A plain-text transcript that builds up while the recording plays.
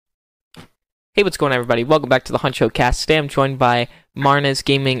Hey, what's going on, everybody? Welcome back to the Huncho Cast. Today I'm joined by Marnez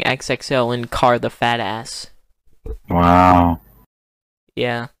Gaming XXL and Car the Fat Ass. Wow.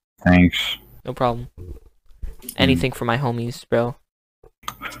 Yeah. Thanks. No problem. Anything for my homies, bro.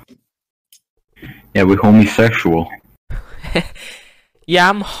 Yeah, we're homosexual. Yeah,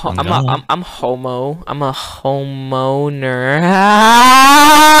 I'm homo. I'm a homo-ner.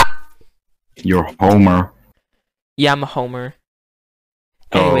 You're Homer. Yeah, I'm a homer.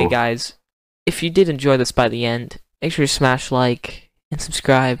 Anyway, guys, if you did enjoy this by the end, make sure to smash like and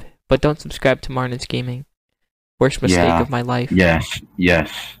subscribe. But don't subscribe to Marnez Gaming. Worst mistake of my life. Yes.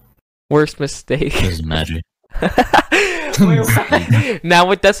 Worst mistake. Doesn't matter. Now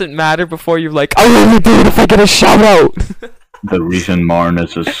it doesn't matter before you're like, I will only do it if I get a shout out. The reason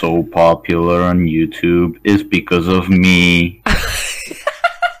Marnez is so popular on YouTube is because of me.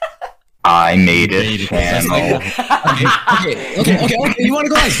 I made a channel. Okay. You wanna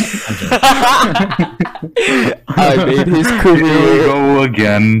go on? I made his Here we career. go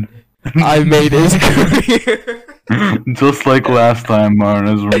again. I made his career. Just like last time,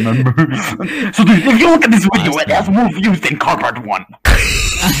 Marnez, remember? So dude, if you look at this video, it has more views than Car Part 1.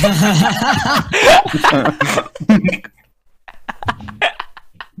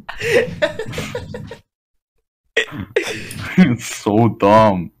 It's so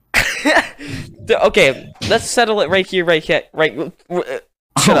dumb. Okay, let's settle it right here, right. Shut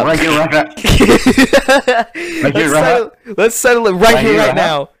up. Right here, Let's settle it right here, right now.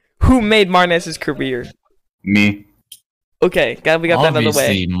 now. Who made Marnez's career? Me. Okay, we got that out of the way.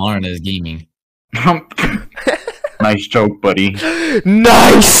 Obviously, Marnez Gaming. Nice joke, buddy.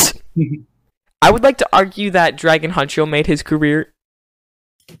 Nice! I would like to argue that Dragon Huncho made his career.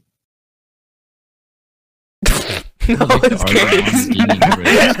 No, it's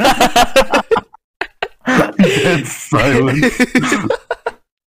Dead silence.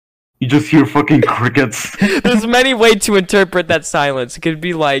 You just hear fucking crickets. There's many ways to interpret that silence. It could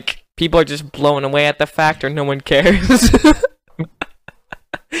be like, people are just blown away at the fact, or no one cares.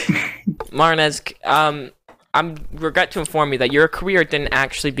 Marnez, I'm regret to inform you that your career didn't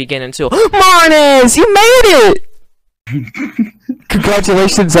actually begin until Marnez, you made it!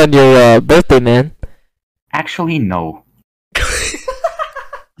 Congratulations on your birthday, man. Actually, no.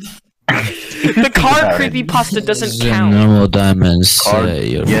 The car creepypasta doesn't count. Normal diamonds.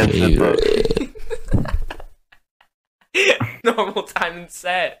 Yes, it does. Normal time and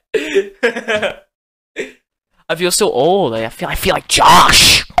set. I feel so old. I feel like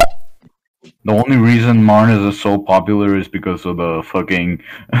Josh. The only reason Marnez is so popular is because of the fucking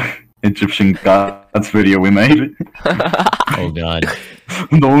Egyptian gods video we made. Oh god.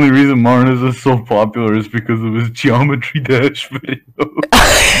 The only reason Marnez is so popular is because of his Geometry Dash video.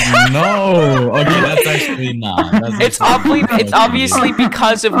 No. Okay, that's actually not. It's obviously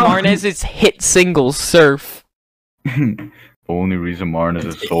because of Marnez's hit single Surf. The only reason Marnez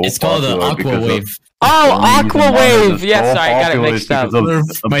is so It's called the popular Aqua because Wave. Oh, Aqua Wave! Yeah, Yeah, sorry, I got it mixed up.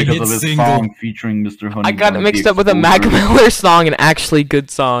 Because My of hit his single. song featuring Mr. Honey. I got it mixed up with a Mac Miller song, an actually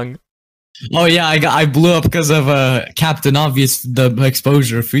good song. Oh yeah, I blew up because of Captain Obvious, the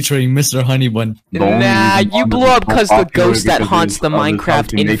exposure featuring Mr. Honeybun. Nah, you blew up because the ghost that haunts the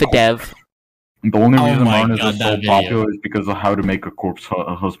Minecraft Infidev. The only Oh reason my Marnez God, is so that video. popular is because of How to Make a Corpse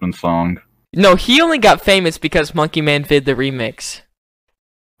Husband song. No, he only got famous because Monkey Man did the remix.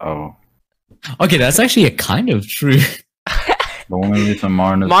 Oh. Okay, that's actually a kind of true. The only reason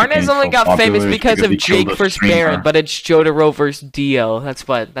Marnez Marnez only got famous is because of he killed Jake a vs. streamer. Baron, but it's Jotaro vs. Dio. That's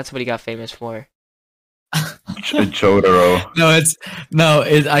what he got famous for. Jotaro.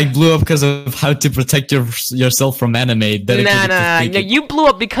 I blew up because of how to protect yourself from anime. Nah, you blew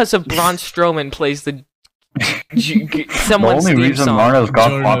up because of Braun Strowman plays the The someone's only theme reason song. Marnez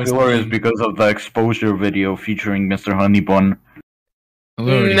got Jotaro is popular is theme. because of the exposure video featuring Mr. Honeybun.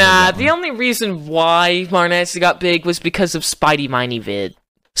 Nah, the only reason why Marnez got big was because of Spidey Miney Vid.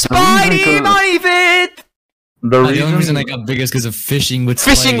 Spidey Miney Vid! The The only reason I got big is because of fishing with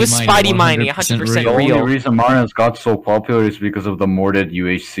Spidey Miney, 100% The real. only reason Marnez got so popular is because of the Morded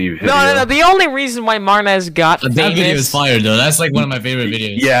UHC video. No. The only reason why Marnez got That video is famous. fire though. That's like one of my favorite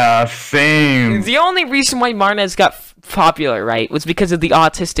videos. Yeah, same. The only reason why Marnez got popular, right, was because of the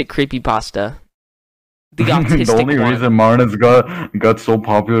autistic creepypasta. The autistic The only one. reason Marnez got so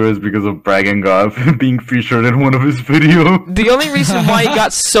popular is because of Bragging God being featured in one of his videos. The only reason why he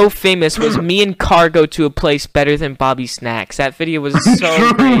got so famous was me and Car go to a place better than Bobby Snacks. That video was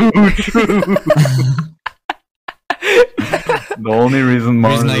so great. True. The only reason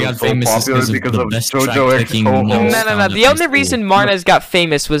reason I Marnez got is so famous is popular is because because of of the best JoJo track X picking Toho. notes. No. The only reason Marnez got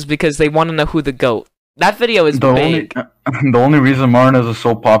famous was because they want to know who the GOAT. That video is big. The only reason Marnez is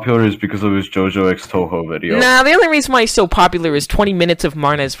so popular is because of his JoJo X Toho video. Nah, the only reason why he's so popular is 20 minutes of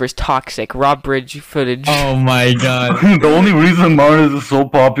Marnez vs. Toxic, raw bridge footage. Oh my god. The only reason Marnez is so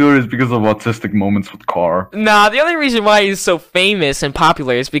popular is because of autistic moments with Car. Nah, the only reason why he's so famous and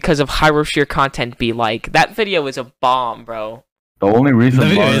popular is because of Hyroshire content be like. That video is a bomb, bro. The only reason The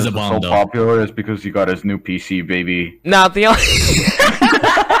video Marnez is is a bomb, so though. popular is because he got his new PC, baby. Nah, the only...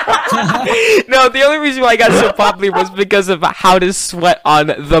 No, the only reason why I got so popular was because of how to sweat on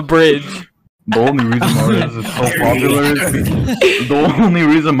the bridge. The only reason Marnez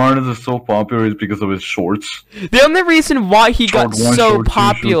is so popular is because of his shorts. The only reason why he got Short one, so short two,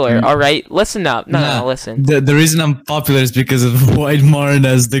 popular, short three. alright? Listen up. No, Nah. listen. The reason I'm popular is because of White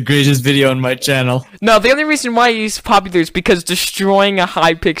Marnez, the greatest video on my channel. No, the only reason why he's popular is because destroying a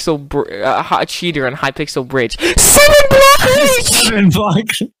Hypixel cheater on Hypixel bridge. 7 blocks! 7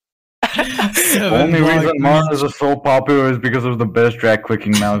 blocks. The only reason Marnez is so popular is because of the best drag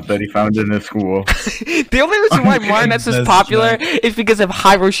clicking mouse that he found in his school. The only reason why Marnez is That's popular is because of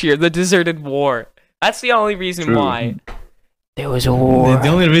Hyroshire, the deserted war. That's the only reason True. why. There was a war. The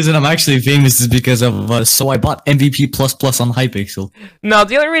only reason I'm actually famous is because of so I bought MVP plus on Hypixel. No,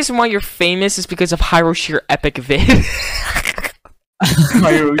 the only reason why you're famous is because of Hyroshire epic vid.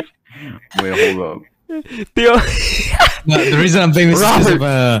 Wait, hold up. the, o- No, the reason I'm famous is because Robert.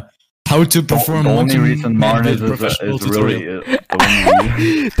 of how to perform The only Monkey reason Man Marnez with is professional really tutorial. the only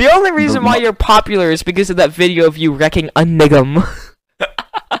reason. the only reason why you're popular is because of that video of you wrecking a nigum.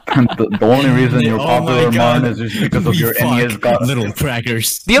 the only reason you're Oh my popular, God. Marnez, is because of We your NES fuck got little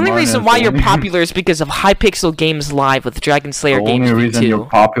crackers. The only Marnez, reason why the you're only- popular is because of Hypixel Games Live with Dragon Slayer The Games only reason you're V2.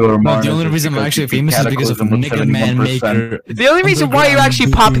 popular, No, Marnez, the only is reason I'm because actually you beat famous is because of Cataclysm with Nigga Man 71%. Maker. The only reason why you're actually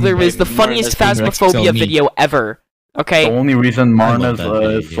Underground popular is the Marnez funniest being Phasmophobia XXL video ever. Okay? The only reason I love Marnez that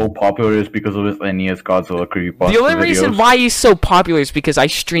video, is so popular is because of his NES Godzilla creepypasta The only reason videos. why he's so popular is because I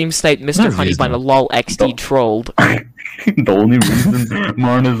stream sniped Mr. Not Honeybun, a reason. lol XD Don't- trolled. The only reason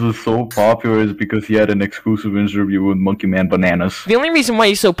Marnez is so popular is because he had an exclusive interview with Monkey Man Bananas. The only reason why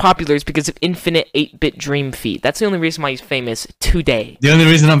he's so popular is because of Infinite 8-Bit Dream Feed. That's the only reason why he's famous today. The only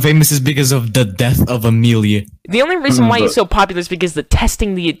reason I'm famous is because of the death of Amelia. The only reason why he's But- so popular is because the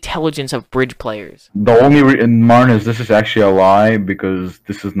testing the intelligence of bridge players. The only and Marnez, this is actually a lie because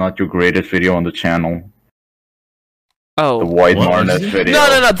this is not your greatest video on the channel. The Oh. White What? Marnez video.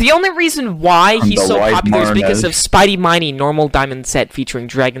 No. The only reason why he's The so White popular is because Marnez. of Spidey Miney Normal Diamond Set featuring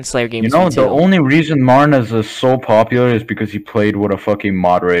Dragon Slayer Games You know, V2. the only reason Marnez is so popular is because he played with a fucking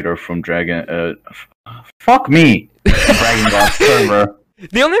moderator from Dragon. Fuck me, Dragon God server.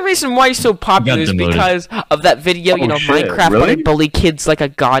 The only reason why he's so popular got is demoted. because of that video, you Oh, know, shit, Minecraft really? when I bully kids like a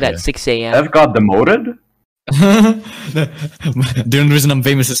god Yeah. at 6 a.m. Dev got demoted. The only reason I'm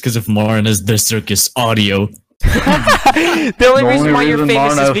famous is because of Marnez, the circus audio. The only The reason only why you're reason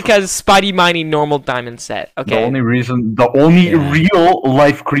famous is Marnez- because Spidey Miney Normal Diamond Set. The Okay. only Yeah. real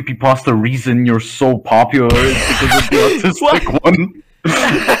life creepypasta reason you're so popular is because of the autistic one.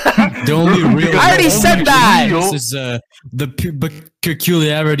 The only real. I already the said only that! real- This is the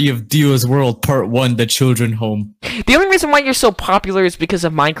peculiarity of Dio's World Part 1, the children home. The only reason why you're so popular is because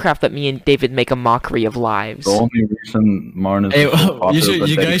of Minecraft that me and David make a mockery of lives. The only reason Marnez Hey, is so popular you is that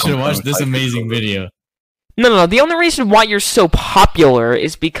he guys should comes watch from this Hypixel. amazing video. No. The only reason why you're so popular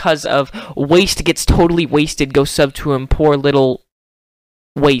is because of Waste Gets Totally Wasted, Go Sub to him, poor little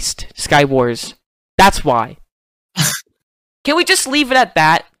Waste, Sky Wars. That's why. Can we just leave it at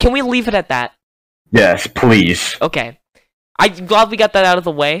that? Can we leave it at that? Yes, please. Okay. I'm glad we got that out of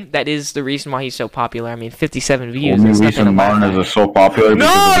the way. That is the reason why he's so popular. I mean, 57 The views. only That's nothing reason to laugh Marnez at. is so popular. No,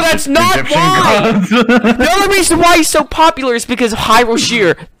 because of that's the not Egyptian why! gods. The only reason why he's so popular is because of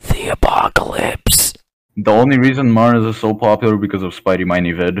Hyroshire, the apocalypse. The only reason Marnez is so popular because of Spidey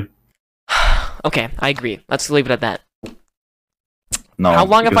Miney vid. Okay, I agree. Let's leave it at that. No. How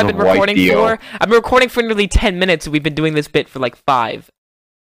long have I because been of White recording Dio. for? I've been recording for nearly 10 minutes, and we've been doing this bit for like 5.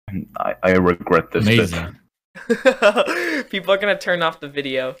 I regret this Amazing. bit. People are gonna turn off the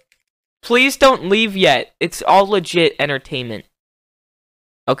video. Please don't leave yet. It's all legit entertainment.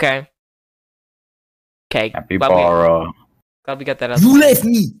 Okay? Okay. Happy glad Bara. we got that out. of the You way. left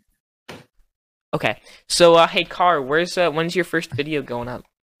me! Okay. So, hey, Car, when's your first video going up?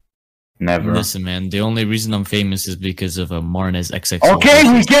 Never. Listen, man, the only reason I'm famous is because of Marnez XXL. Okay,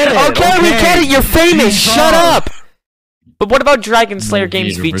 we get it. Okay, we get it. You're famous. Jesus. Shut up. But what about Dragon Slayer No,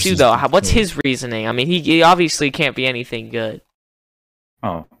 Games Vader V2 versus though? What's Thor. his reasoning? I mean, he obviously can't be anything good.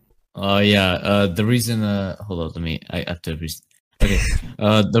 Oh. Yeah. The reason. Hold on. I have to. Okay.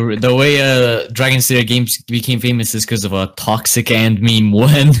 The way Dragon Slayer Games became famous is because of a Toxic and Meme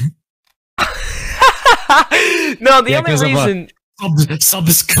 1. No, the Yeah, only 'cause of, reason.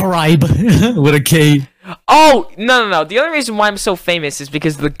 Subscribe with a K. Oh no! The only reason why I'm so famous is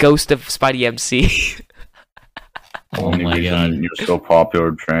because of the ghost of Spidey MC. The Oh only my reason god. you're so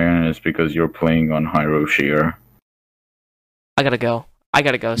popular, Dragon, is because you're playing on Hyro Shear. I gotta go.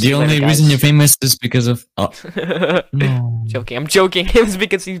 The See you only later, reason guys. you're famous is because of. Oh, no. Joking. I'm joking. It was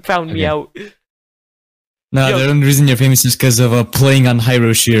because he found me Okay. out. No, Yo. the only reason you're famous is because of playing on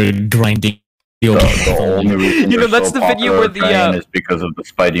Hyro Shear, grinding. The only reason You know, you're that's so the video popular, where the, Dragon, is because of the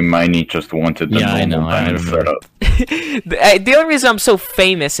Spidey Miney just wanted the Yeah, I normal know, I diamond remember. setup. The only reason I'm so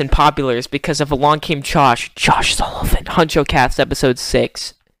famous and popular is because of Along Came Josh Sullivan, Huncho Cast episode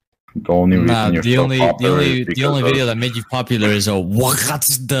 6. The only reason Nah, you're the so only popular is the only because video of... that made you popular is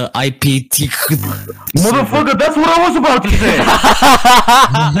what's the IPT. Motherfucker, that's what I was about to say!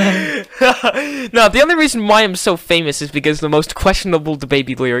 No, the only reason why I'm so famous is because of the most questionable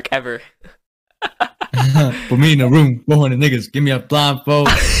DaBaby lyric ever. Put me in a room, 400 niggas, give me a blindfold.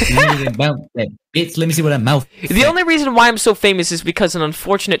 Niggas ain't bout that bitch, let me see what that mouth. The only reason why I'm so famous is because of an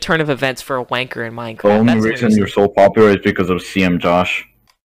unfortunate turn of events for a wanker in Minecraft. The only That's the reason you're so popular is because of CM Josh.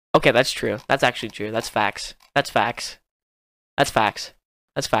 Okay, that's true. That's actually true. That's facts. That's facts. That's facts.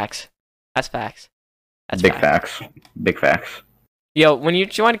 That's facts. That's facts. That's Big facts. facts. Big facts. Yo, when you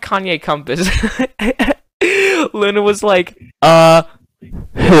joined Kanye Compass, Luna was like, The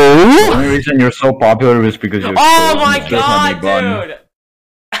who? only reason you're so popular is because you're Oh so my Mr. god, Honeybun.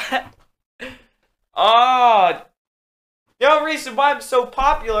 dude! Oh, the only reason why I'm so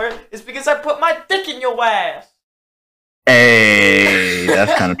popular is because I put my dick in your ass. Hey,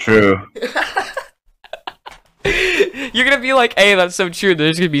 that's kind of true. You're gonna be like, hey, that's so true.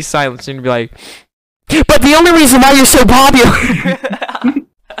 There's gonna be silence. You're gonna be like, but the only reason why you're so popular.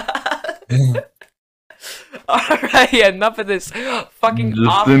 Alright, enough of this fucking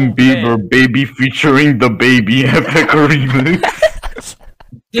awful Justin Bieber, bit. baby featuring the baby epic remix.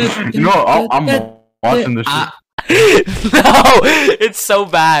 You know, I'm watching this shit. No, it's so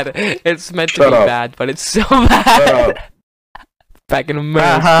bad. It's meant to Shut be up. bad, but it's so bad. Shut up. Back in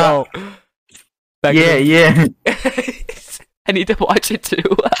America. Uh-huh. Back Yeah, in yeah. I need to watch it too.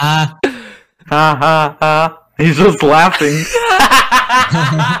 Ah, Ha ha ha. He's just laughing.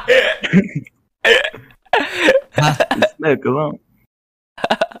 Look alone.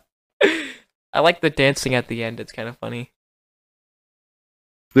 I like the dancing at the end. It's kind of funny.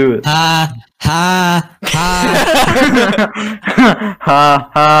 Do it. ha, ha, ha. Ha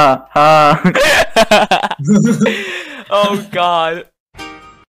ha ha. Oh god.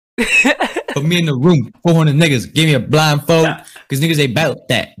 Put me in the room, 400 niggas, give me a blindfold, cause niggas ain't bout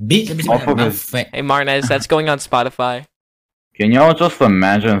that bitch. Let me see what that Motherfuckers. mouth fat. Hey Marnez, that's going on Spotify. Can y'all just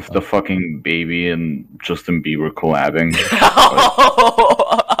imagine if the fucking baby and Justin Bieber collabing?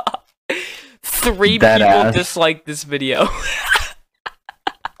 3 Dead people ass. dislike this video.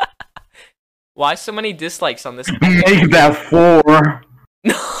 Why so many dislikes on this? Make that 4.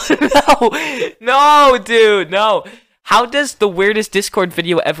 No, dude, no. How does the weirdest Discord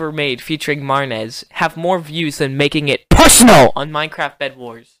video ever made featuring Marnez have more views than making it personal on Minecraft Bed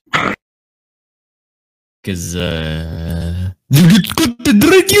Wars? Cause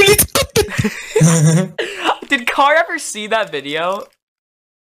Did Car ever see that video?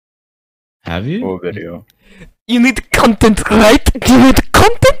 have you? Full video. You need content, right? You need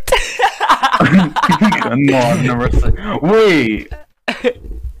content? No, I've never seen. Wait.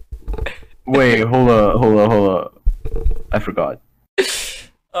 Wait, hold up. I forgot.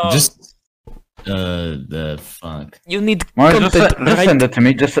 Oh, Just the fuck. you need Mark, content, just right? send it to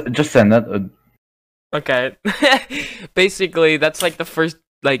me. Just send that. Okay. Basically, that's like the first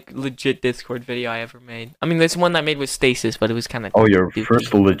like legit Discord video I ever made. I mean, there's one I made with Stasis, but it was kind of Oh, your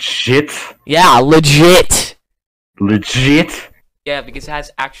first legit. yeah, legit. Legit. Yeah, because it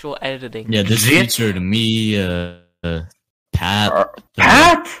has actual editing. Yeah, this Shit. featured me, Pat.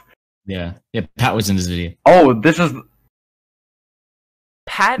 Pat. Yeah, Pat was in this video. Oh, this is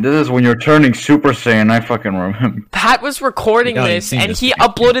Pat when you're turning Super Saiyan. I fucking remember. Pat was recording Oh, you've this, seen and this he video.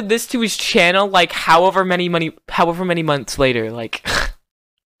 uploaded this to his channel like however many months later. Like,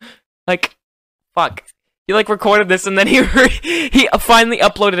 like, fuck. He like recorded this, and then he he finally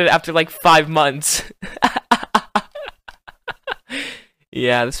uploaded it after like 5 months.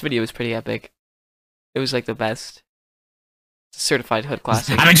 Yeah, this video was pretty epic. It was like the best. Certified hood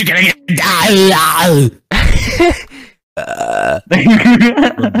classic. How did you get it?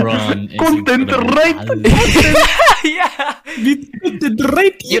 LeBron. Content right. Yeah.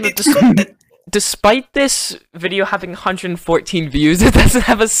 right. You know, despite this video having 114 views, it doesn't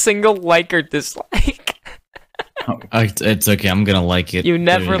have a single like or dislike. It's okay. I'm gonna like it. You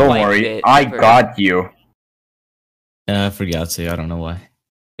never Don't liked worry, it, I never. got you. I forgot to. I don't know why.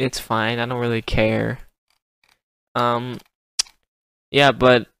 It's fine. I don't really care. Yeah,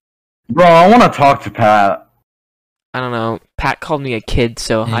 but Bro, I want to talk to Pat. I don't know. Pat called me a kid,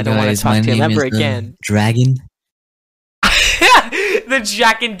 so Hey I don't want guys, to talk my to him name ever is, again. Dragon. The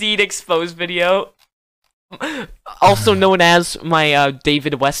Jack Indeed exposed video, also known as my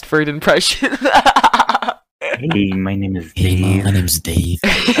David Westford impression. Hey, my name is Hey, Dave. my name's Dave.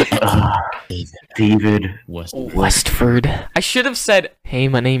 David David. Westford. I should have said, "Hey,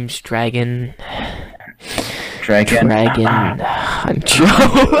 my name's Dragon." Dragon. Huncho.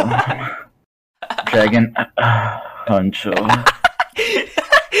 Dragon. Huncho.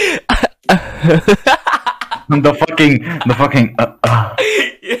 The fucking.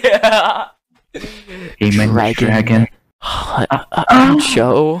 Yeah. Hey, my name's Dragon.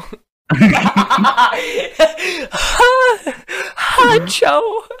 Huncho. Huncho.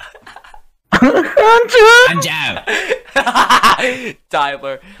 Huncho.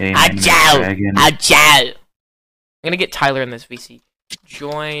 Tyler. Hey, my name's Dragon. I'm gonna get Tyler in this VC.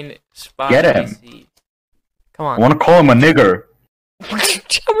 Join spot Get him. VC. Come I on. want to call him a nigger. I'm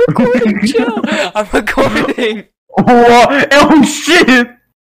recording, chill. I'm recording. What? Oh shit!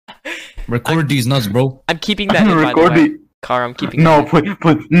 Record these nuts, bro. I'm keeping that in, by the way. Car, I'm keeping No, that in.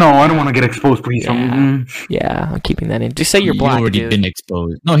 please, no, I don't want to get exposed, please. Yeah. Yeah, I'm keeping that in. Just say you're black, You already dude. been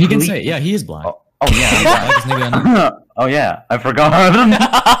exposed. No, he can Please. say. Yeah, he is black. Oh, yeah. Black is nigga, I know. Oh yeah, I forgot.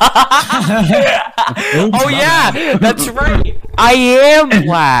 Oh yeah, that's right. I am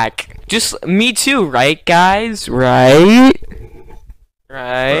black. Just me too, right, guys? Right?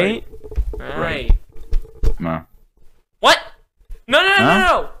 Right? Right. No. What?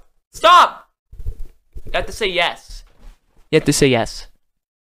 No. Stop. You have to say yes. You have to say yes.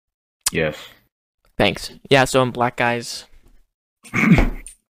 Yes. Thanks. Yeah, so I'm black, guys.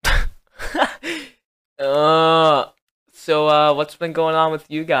 So what's been going on with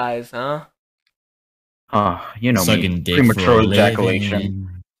you guys, huh? You know me. Sucking dick for Premature a living. ejaculation.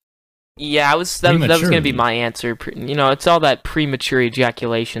 Yeah, that was gonna be Prematurely. my answer. You know, it's all that premature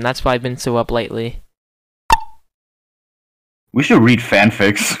ejaculation. That's why I've been so up lately. We should read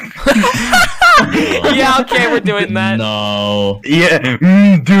fanfics. Yeah, okay, we're doing that. No. Yeah,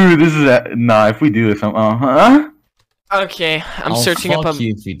 dude, this is nah. If we do this, Okay, I'm I'll searching up. fuck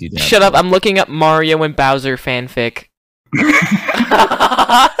you if you do that. Shut up! I'm looking up Mario and Bowser fanfic.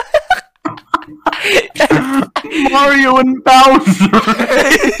 Mario and Bowser.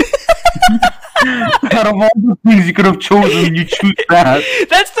 Out of all the things you could have chosen, you choose that.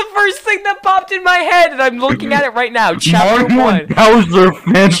 That's the first thing that popped in my head, and I'm looking at it right now. Chapter Mario 1. and Bowser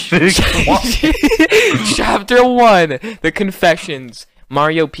fanfic. Chapter 1. The Confessions.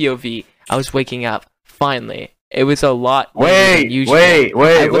 Mario POV. I was waking up. Finally. It was a lot later than usual. I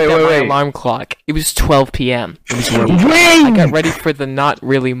looked at my alarm clock. It was 12 p.m. It was late. I got ready for the not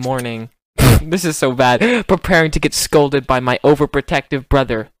really morning. This is so bad. Preparing to get scolded by my overprotective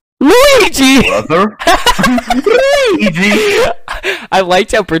brother. Luigi! Brother? Luigi! I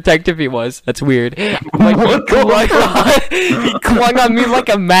liked how protective he was. That's weird. Like, What the he clung on me like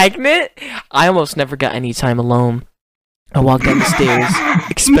a magnet. I almost never got any time alone. I walked down the stairs,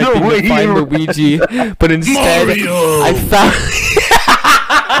 expecting to find Luigi, but instead, Mario! I found...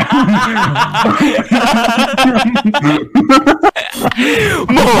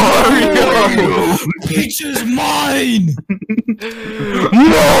 Mario! Peach is mine!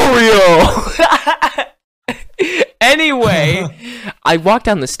 Mario! Anyway, I walked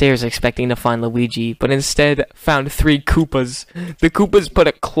down the stairs expecting to find Luigi, but instead found 3 Koopas. The Koopas put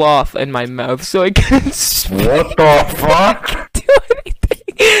a cloth in my mouth so I couldn't speak. What the fuck? Do anything.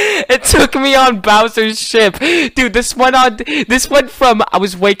 It took me on Bowser's ship. Dude, this went from I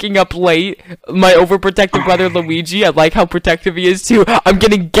was waking up late, my overprotective brother Luigi, I like how protective he is too, I'm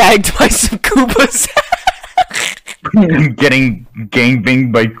getting gagged by some Koopas. Getting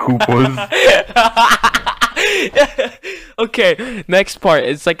gangbanged by Koopas. Okay, next part.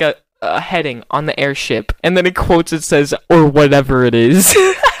 It's like a heading on the airship, and then it quotes, it says, or whatever it is.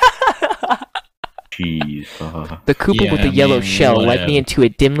 Jeez. The Koopa with the yellow shell led whatever. me into a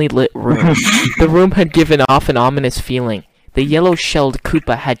dimly lit room. The room had given off an ominous feeling. The yellow-shelled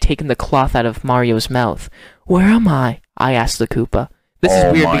Koopa had taken the cloth out of Mario's mouth. Where am I? I asked the Koopa. This is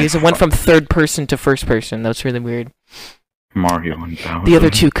Oh weird my because it went from third person to first person. That's really weird. Mario and Bowser. The other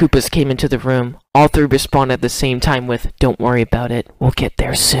 2 Koopas came into the room. All 3 responded at the same time with, "Don't worry about it. We'll get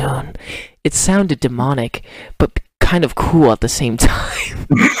there soon." It sounded demonic, but kind of cool at the same time.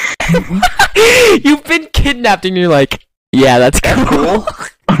 You've been kidnapped and you're like, yeah, that's cool.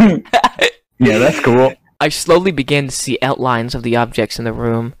 Yeah, that's cool. I slowly began to see outlines of the objects in the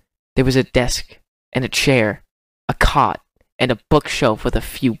room. There was a desk and a chair, a cot, and a bookshelf with a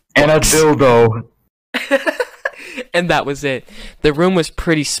few books. And a dildo. And that was it. The room was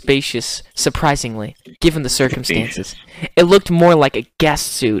pretty spacious, surprisingly, given the circumstances. It looked more like a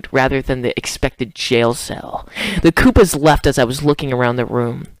guest suite rather than the expected jail cell. The Koopas left as I was looking around the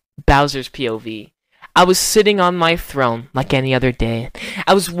room. Bowser's POV. I was sitting on my throne like any other day.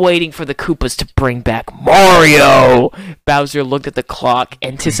 I was waiting for the Koopas to bring back Mario! Bowser looked at the clock,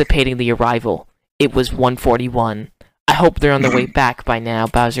 anticipating the arrival. It was 1:41. I hope they're on the way back by now,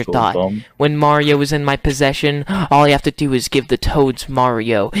 Bowser thought. Dumb. When Mario is in my possession, all I have to do is give the Toads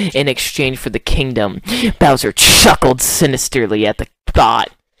Mario in exchange for the kingdom. Bowser chuckled sinisterly at the thought.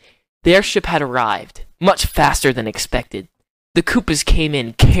 The airship had arrived, much faster than expected. The Koopas came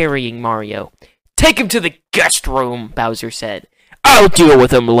in carrying Mario. Take him to the guest room, Bowser said. I'll deal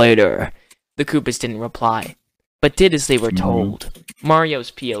with him later. The Koopas didn't reply, but did as they were told. Mario's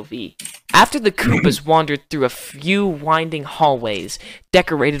POV. After the Koopas wandered through a few winding hallways,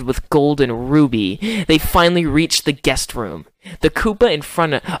 decorated with gold and ruby, they finally reached the guest room. The Koopa in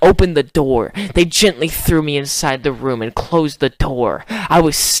front opened the door. They gently threw me inside the room and closed the door. I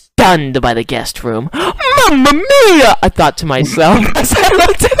was stunned by the guest room. Mamma mia! I thought to myself as I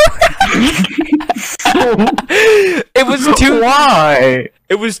looked around. It was Why?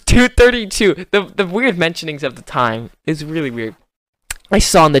 It was 2:32. The weird mentionings of the time is really weird. I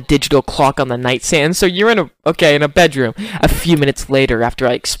saw on the digital clock on the nightstand, so you're in a bedroom. A few minutes later, after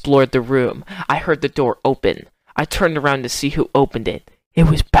I explored the room, I heard the door open. I turned around to see who opened it. It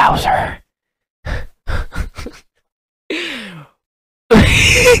was Bowser.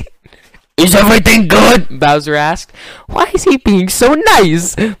 Is everything good? Bowser asked. Why is he being so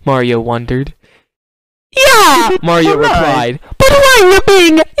nice? Mario wondered. Yeah, Mario replied. But why are you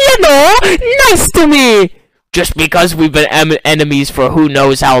being, nice to me? Just because we've been enemies for who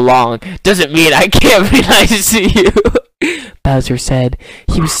knows how long doesn't mean I can't be nice to you. Bowser said.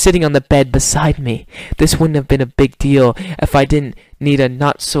 He was sitting on the bed beside me. This wouldn't have been a big deal if I didn't need a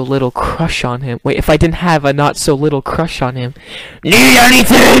not-so-little crush on him. Wait, if I didn't have a not-so-little crush on him. Need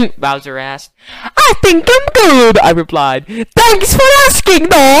anything? Bowser asked. I think I'm good, I replied. Thanks for asking,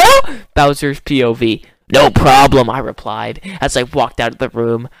 though. Bowser's POV. No problem, I replied, as I walked out of the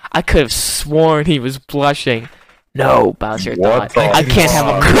room. I could have sworn he was blushing. No, Bowser thought. I can't have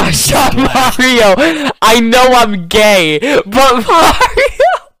a crush on Mario. I know I'm gay, but Mario...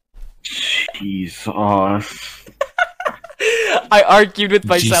 Jesus. I argued with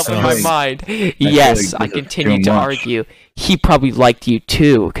myself in my mind. Yes, I continued to argue. He probably liked you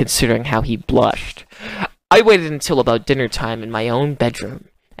too, considering how he blushed. I waited until about dinner time in my own bedroom.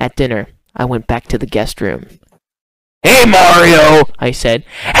 At dinner, I went back to the guest room. Hey, Mario, I said.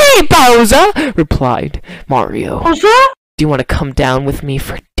 Hey, Bowser, replied Mario. Bowser? Do you want to come down with me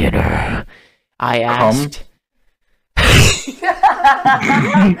for dinner? I asked.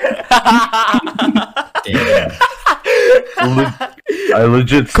 Damn. I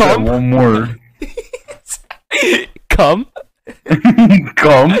legit said one word. Come?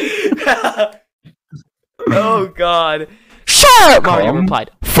 Come? Oh, God. Sure, Mario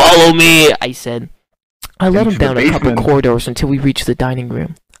replied. Follow me, I said. I led him down a couple corridors until we reached the dining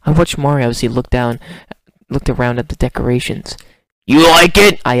room. I watched Mario as he looked around at the decorations. You like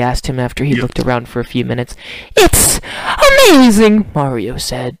it? I asked him after he looked around for a few minutes. It's amazing, Mario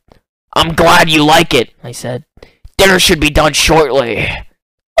said. I'm glad you like it, I said. Dinner should be done shortly.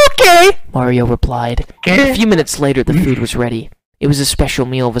 Okay, Mario replied. A few minutes later, the food was ready. It was a special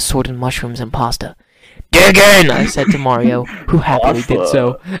meal of assorted mushrooms and pasta. Dig in, I said to Mario, who happily did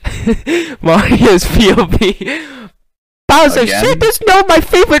so. Mario's POV. Bowser sure does know my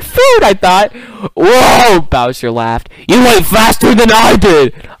favorite food, I thought. Whoa, Bowser laughed. You ate faster than I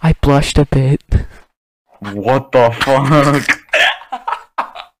did. I blushed a bit. What the fuck?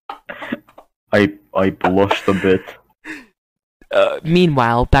 I blushed a bit.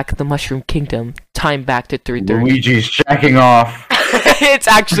 Meanwhile, back at the Mushroom Kingdom, time back to 3:30. Luigi's jacking off. It's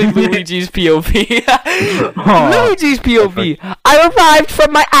actually Luigi's POV. Luigi's POV. I arrived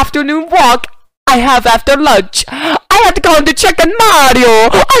from my afternoon walk I have after lunch. I had to go to check on Mario.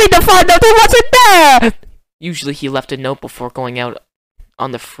 I need to find out he wasn't there. Usually he left a note before going out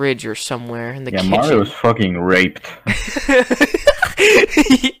on the fridge or somewhere in the kitchen. Mario was fucking raped.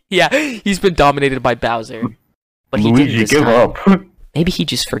 Yeah, he's been dominated by Bowser. But he Luigi, didn't give up. Maybe he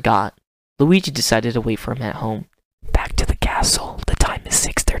just forgot. Luigi decided to wait for him at home. Back to the castle. The time is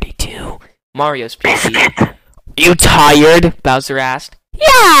 6:32. Mario's POV. You tired? Bowser asked.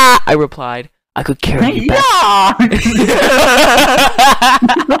 Yeah, I replied. I could carry you back.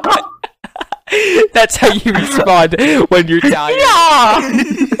 That's how you respond when you're tired. Yeah.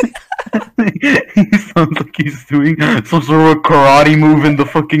 He sounds like he's doing some sort of karate move in the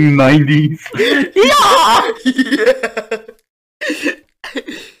fucking 90s. Yeah.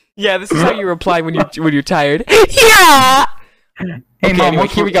 Yeah, this is how you reply when you're tired. Yeah. Hey, Okay, Mom, anyway,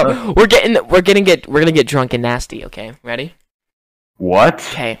 here we go. We're gonna get drunk and nasty. Okay, ready? What?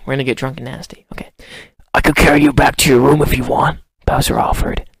 Okay, we're gonna get drunk and nasty. Okay. I could carry you back to your room if you want. Bowser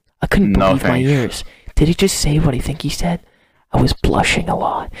offered. I couldn't No, believe my thanks. ears. Did he just say what I think he said? I was blushing a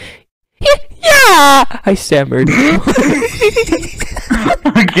lot. Yeah, I stammered.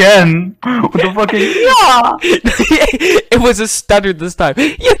 Again? What the fuck is... It was a stutter this time.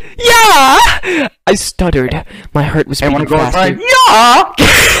 Yeah, I stuttered. My heart was Hey, beating wanna go faster.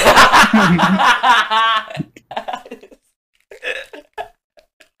 outside?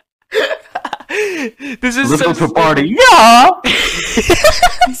 This is Let's so go to a stupid. party. Yeah!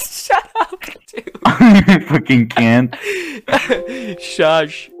 Shut up, dude. I fucking can't.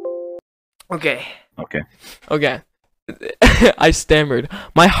 Shush. Okay. Okay. I stammered.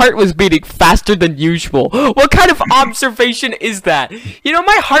 My heart was beating faster than usual. What kind of observation is that? You know,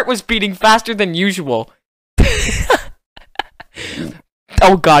 my heart was beating faster than usual.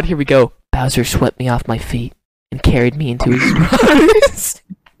 Oh god, here we go. Bowser swept me off my feet and carried me into his arms.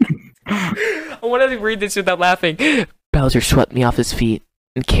 I wanted to read this without laughing. Bowser swept me off his feet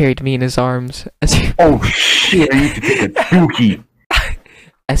and carried me in his arms Oh shit, I need to take a dookie.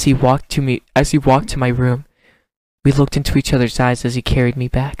 as he walked to my room. We looked into each other's eyes as he carried me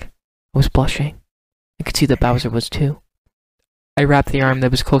back. I was blushing. I could see that Bowser was too. I wrapped the arm that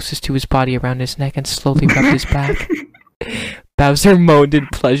was closest to his body around his neck and slowly rubbed his back. Bowser moaned in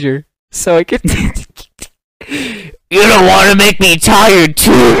pleasure, so I could... You don't want to make me tired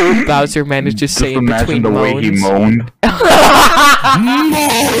too! Bowser managed to say Just in between imagine the way he moans. moaned.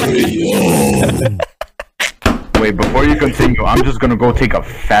 Wait, before you continue, I'm just gonna go take a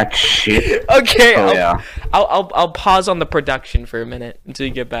fat shit. Okay, Oh yeah. I'll pause on the production for a minute until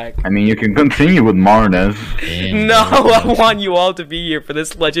you get back. I mean, you can continue with Marnez. Damn, No, bro. I want you all to be here for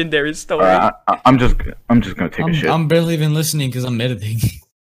this legendary story. I'm just gonna take a shit. I'm barely even listening because I'm editing.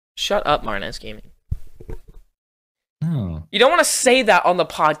 Shut up, Marnez Gaming. No. You don't want to say that on the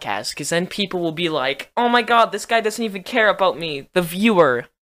podcast, because then people will be like, oh my god, this guy doesn't even care about me, the viewer.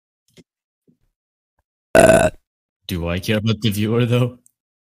 Do I care about the viewer though?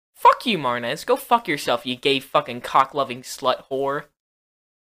 Fuck you, Marnez. Go fuck yourself, you gay fucking cock-loving slut whore.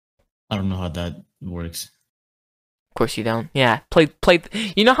 I don't know how that works. Of course you don't. Yeah, play.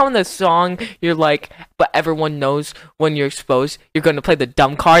 You know how in the song you're like, but everyone knows when you're exposed, you're gonna play the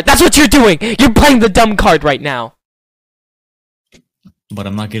dumb card? That's what you're doing! You're playing the dumb card right now! But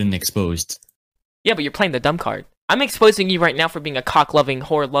I'm not getting exposed. Yeah, but you're playing the dumb card. I'm exposing you right now for being a cock-loving,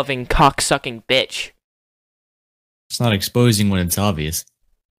 whore-loving, cock-sucking bitch. It's not exposing when it's obvious.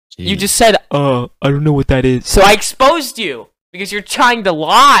 You Jeez. just said, I don't know what that is. So I exposed you! Because you're trying to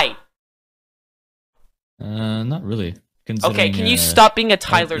lie! Not really. Okay, can you stop being a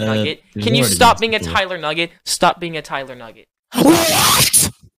Tyler Nugget? Can you stop being a Tyler Nugget? Stop being a Tyler Nugget.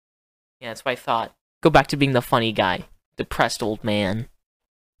 What? Yeah, that's what I thought. Go back to being the funny guy. Depressed old man.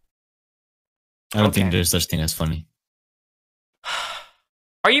 I don't Okay. think there's such thing as funny.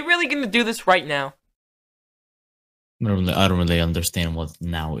 Are you really gonna do this right now? I don't really understand what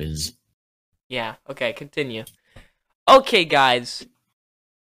now is. Yeah, okay, continue. Okay, guys.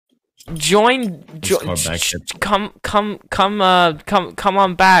 Join come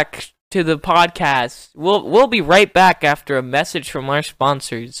on back to the podcast. We'll be right back after a message from our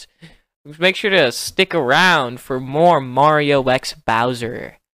sponsors. Make sure to stick around for more Mario X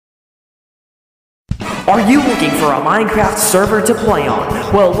Bowser. Are you looking for a Minecraft server to play on?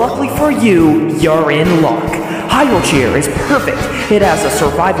 Well, luckily for you, you're in luck. Hyrule Cheer is perfect. It has a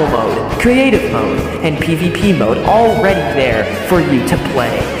survival mode, creative mode, and PvP mode already there for you to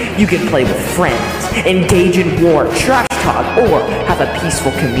play. You can play with friends, engage in war, trash talk, or have a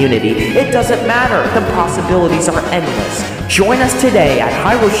peaceful community. It doesn't matter. The possibilities are endless. Join us today at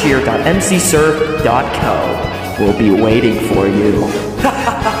hyrocheer.mcserve.co. We'll be waiting for you.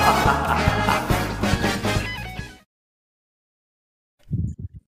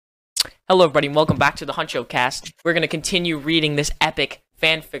 Hello, everybody, and welcome back to the Huncho Cast. We're gonna continue reading this epic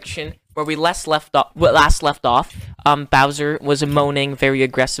fan fiction where we last left off. Bowser was moaning very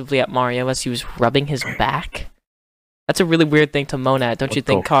aggressively at Mario as he was rubbing his back. That's a really weird thing to moan at, don't you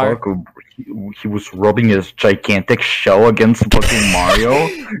think, Car? He was rubbing his gigantic shell against fucking Mario.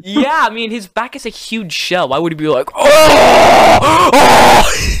 Yeah, I mean, his back is a huge shell. Why would he be like, oh!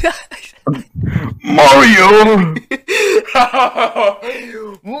 Mario!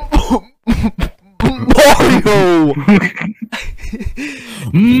 Mario!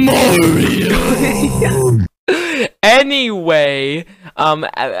 Mario!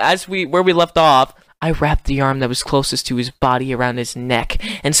 where we left off, I wrapped the arm that was closest to his body around his neck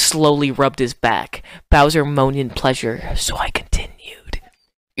and slowly rubbed his back. Bowser moaned in pleasure, so I continued.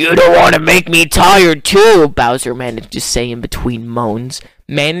 You don't want to make me tired too, Bowser managed to say in between moans.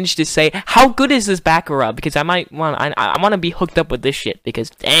 Managed to say, how good is this back rub? Because I want to be hooked up with this shit, because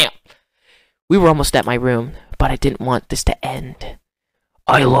damn. We were almost at my room, but I didn't want this to end.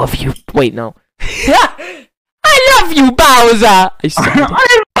 I love you. Wait, no. I love you, Bowser! I said.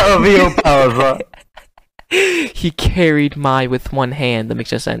 I love you, Bowser. He carried with one hand. That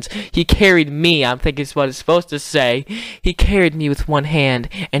makes no sense. He carried me. I'm thinking it's what it's supposed to say. He carried me with one hand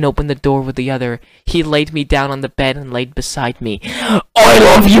and opened the door with the other. He laid me down on the bed and laid beside me. I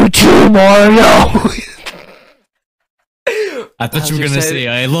love you too, Mario! I thought you were gonna say,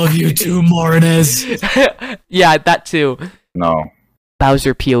 I love you too, Martinez. Yeah, that too. No.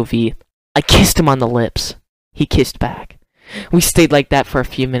 Bowser POV. I kissed him on the lips. He kissed back. We stayed like that for a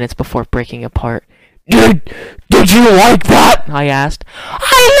few minutes before breaking apart. Did you like that? I asked.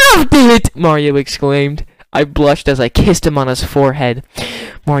 I loved it! Mario exclaimed. I blushed as I kissed him on his forehead.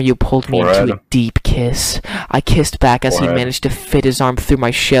 Mario pulled me into a deep kiss. I kissed back as he managed to fit his arm through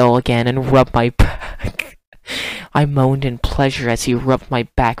my shell again and rub my back. I moaned in pleasure as he rubbed my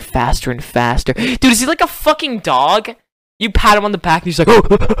back faster and faster. Dude, is he like a fucking dog? You pat him on the back and he's like, oh.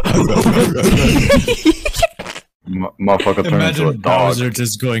 Motherfucker turned into a dog. Bowser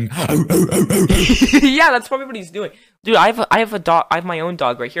just going. Yeah, that's probably what he's doing. Dude, I have a dog. I have my own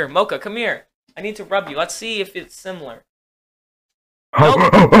dog right here. Mocha, come here. I need to rub you. Let's see if it's similar.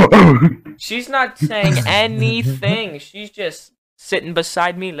 Nope. She's not saying anything. She's just sitting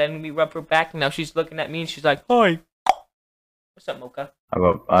beside me, letting me rub her back. Now she's looking at me and she's like, "Hi." What's up, Mocha?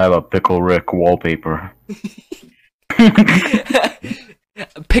 I have a Pickle Rick wallpaper.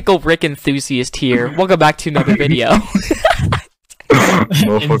 Pickle Rick enthusiast here. Welcome back to another video.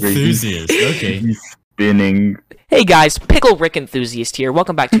 Enthusiast, okay. He's spinning. Hey guys, Pickle Rick enthusiast here.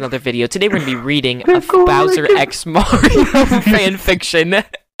 Welcome back to another video. Today we're going to be reading a Bowser X Mario fanfiction.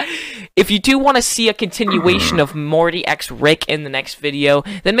 If you do want to see a continuation of Morty X Rick in the next video,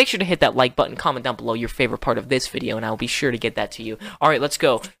 then make sure to hit that like button, comment down below your favorite part of this video, and I'll be sure to get that to you. Alright, let's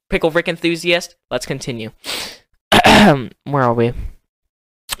go. Pickle Rick enthusiast, let's continue. Where are we?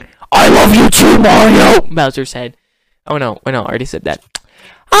 I love you too, Mario! Bowser said. Oh no, I already said that.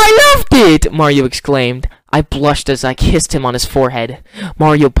 I loved it! Mario exclaimed. I blushed as I kissed him on his forehead.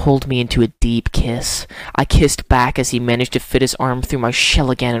 Mario pulled me into a deep kiss. I kissed back as he managed to fit his arm through my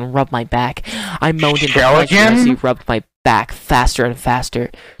shell again and rub my back. I moaned in pleasure as he rubbed my back faster and faster.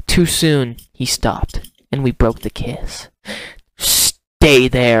 Too soon, he stopped, and we broke the kiss. Stay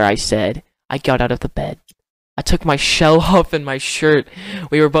there, I said. I got out of the bed. I took my shell off and my shirt.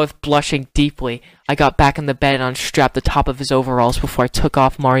 We were both blushing deeply. I got back in the bed and unstrapped the top of his overalls before I took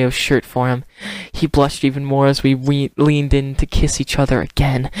off Mario's shirt for him. He blushed even more as we leaned in to kiss each other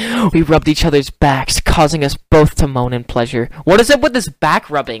again. We rubbed each other's backs, causing us both to moan in pleasure. What is it with this back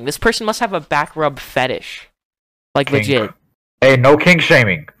rubbing? This person must have a back rub fetish. Like, Kink. legit. Hey, no kink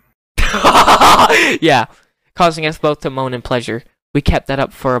shaming. Yeah, causing us both to moan in pleasure. We kept that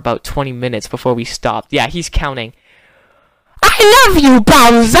up for about 20 minutes before we stopped. Yeah, he's counting. I love you,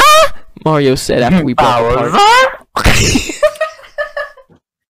 Bowser! Mario said after we broke apart.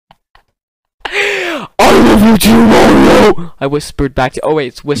 I love you too, Mario! I whispered back to... Oh wait,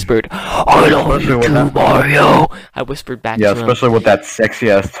 it's whispered. I love you too, Mario! I whispered back to him. Yeah, especially with that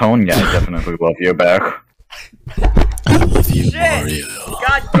sexy-ass tone. Yeah, I definitely love you back. I love you, Mario.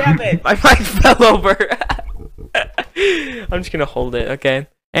 God damn it! My mic fell over. I'm just gonna hold it, okay?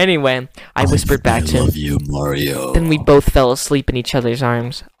 Anyway, I whispered back to him. I love you, Mario. Then we both fell asleep in each other's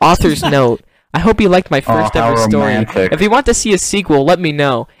arms. Author's note. I hope you liked my first ever story. Romantic. If you want to see a sequel, let me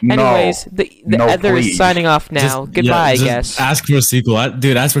know. Anyways, the Ether is signing off now. Goodbye, I guess. Ask for a sequel.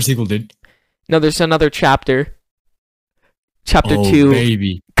 Dude, ask for a sequel, dude. No, there's another chapter. Chapter 2.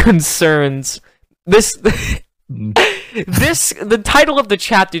 Baby. Concerns. The title of the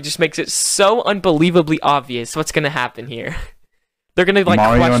chapter just makes it so unbelievably obvious what's gonna happen here. They're gonna like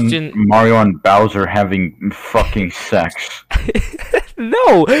question Mario and Bowser having fucking sex.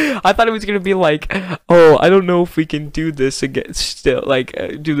 No, I thought it was gonna be like, oh, I don't know if we can do this again. Still, like,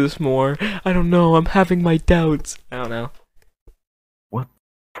 do this more. I don't know. I'm having my doubts. I don't know. What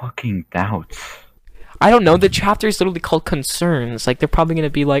fucking doubts? I don't know. The chapter is literally called Concerns. Like, they're probably gonna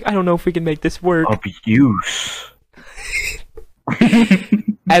be like, I don't know if we can make this work. Abuse.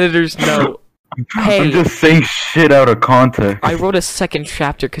 Editor's note. Hey. I'm just saying shit out of context. I wrote a second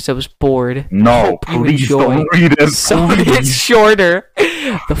chapter because I was bored. No, Hope you please enjoy. don't read it. So it's please. shorter.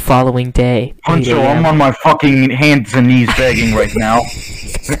 The following day. 8 Huncho, a.m. I'm on my fucking hands and knees begging right now.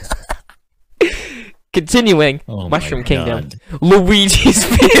 Continuing. Oh Mushroom my Kingdom. God. Luigi's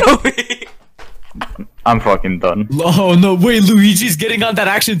POV. I'm fucking done. Oh no! Wait, Luigi's getting on that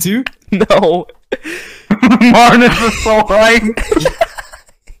action too. No. Marnus is so high.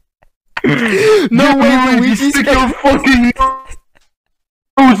 No way, Luigi's stick your fucking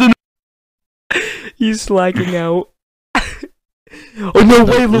nose in. He's slacking out. Oh no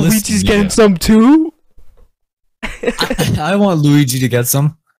way, Listen, Luigi's getting yeah. some too? I want Luigi to get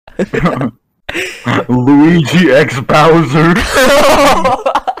some. Luigi X Bowser.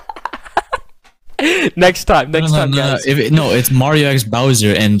 Next time, guys. It's Mario X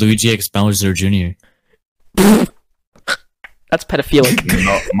Bowser and Luigi X Bowser Jr. That's pedophilic.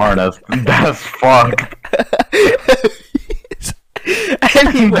 No, Marnus, that's fuck.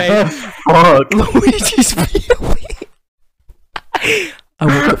 Anyway, That's fuck. Luigi's POV. I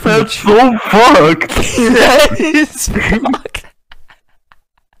woke up from That's so fucked. That is fucked.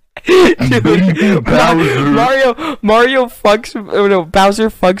 Dude, Bowser. Mario fucks, oh no, Bowser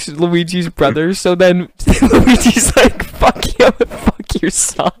fucks Luigi's brother, so then Luigi's like, fuck you, I'm gonna fuck your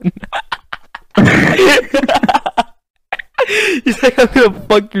son. He's like, I'm gonna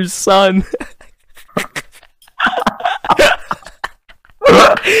fuck your son.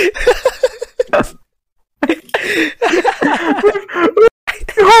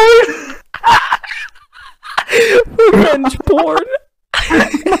 Revenge porn.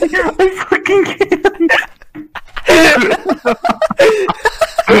 I fucking can't.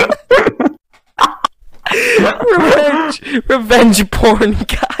 Revenge porn,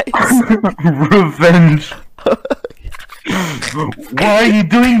 guys. Revenge. Why are you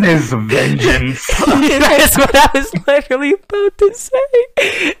doing this? Vengeance. That's what I was literally about to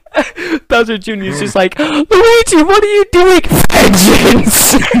say. Bowser Jr. is just like, Luigi, what are you doing?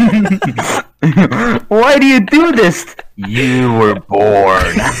 Vengeance. Why do you do this? You were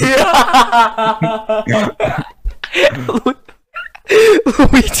born.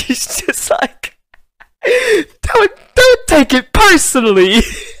 Luigi's just like, don't take it personally.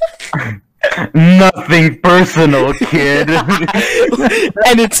 Nothing personal, kid.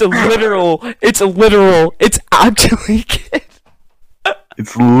 And it's actually kid.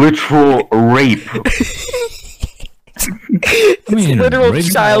 It's literal rape. I mean, literal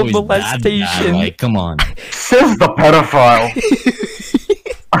rape's not child always that bad, molestation. Like, come on. Says the pedophile.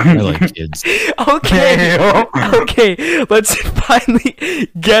 I like kids. Okay. Damn. Okay, let's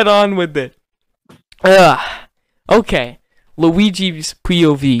finally get on with it. Okay, Luigi's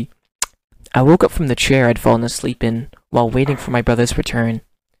POV. I woke up from the chair I'd fallen asleep in while waiting for my brother's return.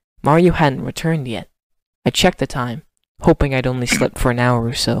 Mario hadn't returned yet. I checked the time, hoping I'd only slept for an hour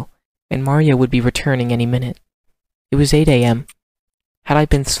or so, and Mario would be returning any minute. It was 8 a.m. Had I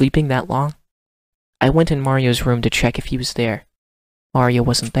been sleeping that long? I went in Mario's room to check if he was there. Mario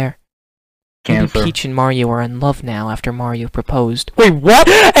wasn't there. Maybe Cancer. Peach and Mario are in love now after Mario proposed. Wait, what?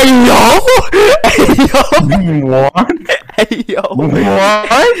 Hey, yo! Hey, yo! What? Hey, yo!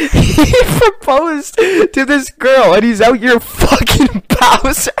 What? He proposed to this girl, and he's out here fucking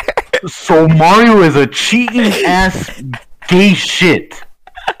Bowser! So Mario is a cheating ass gay shit.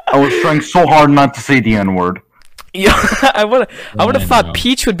 I was trying so hard not to say the N-word. Yeah, I would have thought know.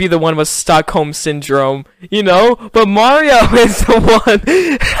 Peach would be the one with Stockholm Syndrome, you know? But Mario is the one...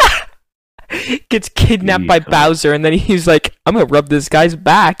 gets kidnapped by Jesus. Bowser, and then he's like, I'm gonna rub this guy's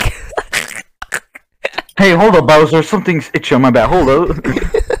back. Hey, hold up, Bowser. Something's itchy on my back. Hold up.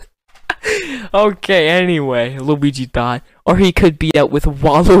 Okay, anyway, Luigi thought. Or he could be out with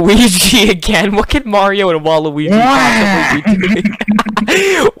Waluigi again. What could Mario and Waluigi possibly be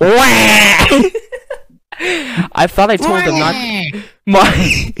doing? Wah! I thought I told him not...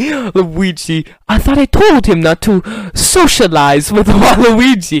 Luigi, I thought I told him not to socialize with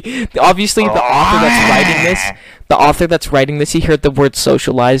Waluigi. Obviously, the author that's writing this, he heard the word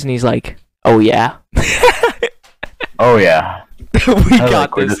socialize, and he's like, oh yeah. Oh yeah. We I got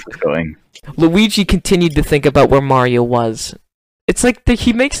like where this. this is going. Luigi continued to think about where Mario was. It's like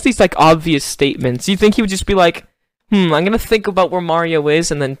he makes these like obvious statements. You think he would just be like, I'm gonna think about where Mario is,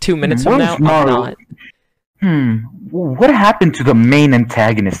 and then 2 minutes from now, Where's Mario? I'm not. What happened to the main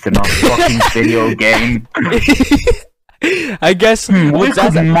antagonist in our fucking video game? I guess. Where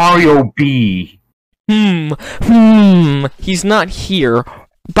could Mario be? He's not here.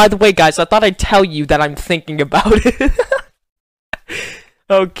 By the way, guys, I thought I'd tell you that I'm thinking about it.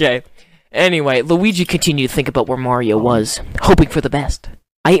 Okay. Anyway, Luigi continued to think about where Mario was, hoping for the best.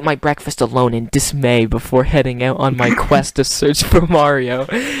 I ate my breakfast alone in dismay before heading out on my quest to search for Mario.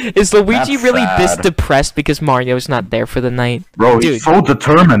 Is Luigi That's really this sad. depressed because Mario's not there for the night? Bro, Dude. he's so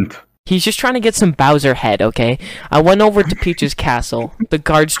determined. He's just trying to get some Bowser head, okay? I went over to Peach's castle. The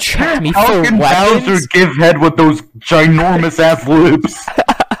guards checked me How for can weapons. Bowser give head with those ginormous ass lips?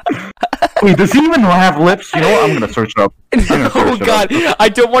 Wait, does he even have lips? You know what? I'm gonna search it up. Oh god, I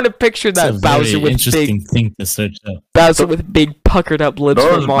don't want to picture That's a that Bowser very with interesting big thing to search up. Bowser with big puckered up lips for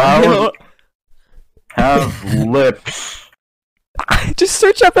Does Mario. Bowser have lips? Just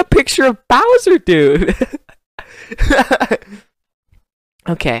search up a picture of Bowser, dude.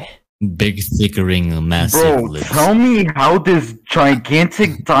 Okay. Big, thickering, massive Bro, lips. tell me how this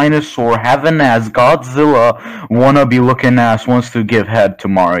gigantic dinosaur having ass Godzilla wannabe looking ass wants to give head to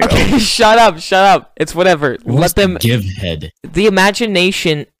Mario. Okay, shut up. It's whatever. Let them. give head. The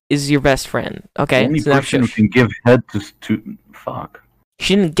imagination is your best friend. The Okay. only So now person who shush. can give head to fuck.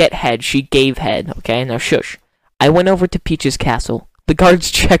 She didn't get head. She gave head. Okay. Now shush. I went over to Peach's castle. The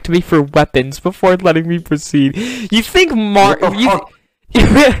guards checked me for weapons before letting me proceed. You think What the fuck? You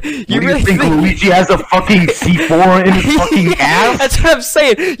What do you really think Luigi has a fucking C4 in his fucking ass? That's what I'm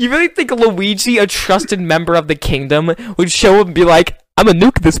saying. You really think Luigi, a trusted member of the kingdom, would show up and be like, "I'm gonna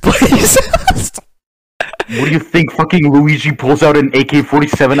nuke this place"? What do you think fucking Luigi pulls out an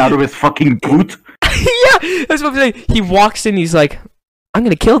AK-47 out of his fucking boot? Yeah, that's what I'm saying. He walks in, he's like, "I'm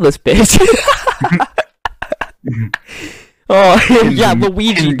gonna kill this bitch." Oh yeah,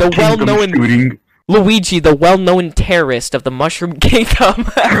 Luigi, the well-known shooting. Luigi, the well-known terrorist of the Mushroom Kingdom.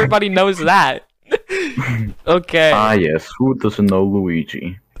 Everybody knows that. Okay. Ah yes, who doesn't know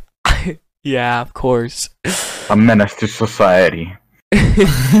Luigi? Yeah, of course. A menace to society.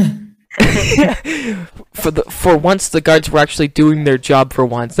 For once, the guards were actually doing their job for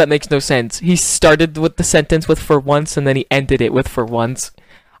once. That makes no sense. He started with the sentence with "for once" and then he ended it with "for once."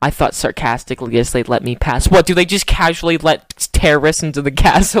 I thought sarcastically as they let me pass. What, do they just casually let terrorists into the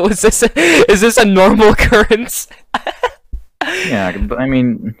castle? Is this a normal occurrence? Yeah, but I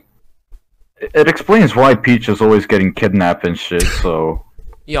mean, it explains why Peach is always getting kidnapped and shit. So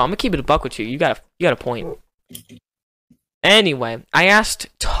Yo, I'm gonna keep it a buck with you. You got a point. Anyway, I asked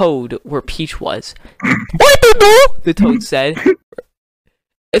Toad where Peach was. I don't know, the Toad said.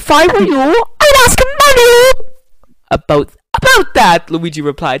 If I were you, I'd ask Mario. About that, Luigi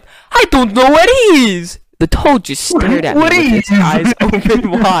replied. I don't know where he is. The Toad just stared at me What with his is? eyes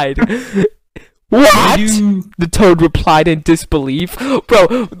open wide. What? The Toad replied in disbelief. Bro,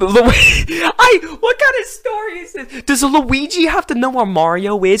 what kind of story is this? Does Luigi have to know where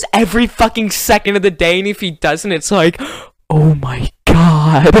Mario is every fucking second of the day? And if he doesn't, it's like, oh my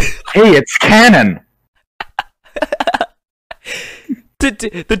god. hey, it's canon.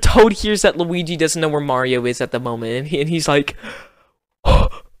 The Toad hears that Luigi doesn't know where Mario is at the moment, and he's like,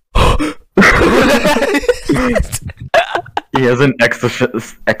 He has an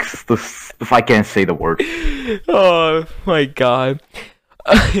if I can't say the word. oh my god.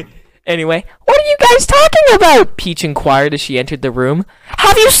 Anyway, what are you guys talking about? Peach inquired as she entered the room.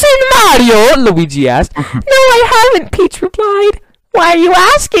 Have you seen Mario? Luigi asked. No, I haven't, Peach replied. Why are you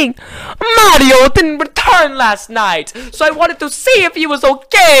asking? Mario didn't return last night, so I wanted to see if he was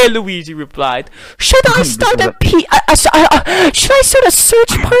okay, Luigi replied. Should I start a search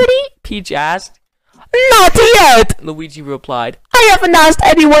party? Peach asked. Not yet, Luigi replied. I haven't asked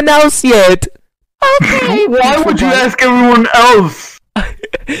anyone else yet. Okay. Why would you ask everyone else?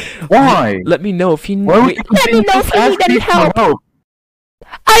 Why? Let me know if you Why would you Let me know if you ask need any people for help.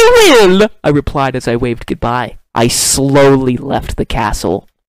 I will, I replied as I waved goodbye. I slowly left the castle.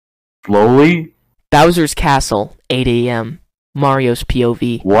 Slowly? Bowser's castle, 8 a.m. Mario's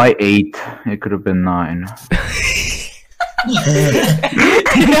POV. Why 8? It could have been 9.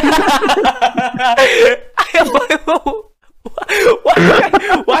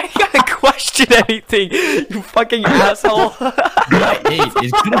 Why you gotta question anything, you fucking asshole? Hey,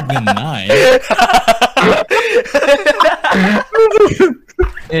 it could have been 9.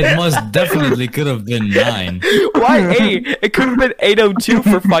 It most definitely could have been 9. Why 8? It could have been 8:02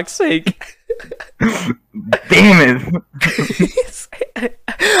 for fuck's sake. Damn it!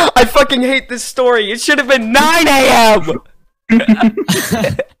 I fucking hate this story. It should have been 9 a.m.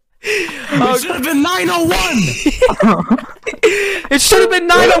 It should have been 9:01. It should have been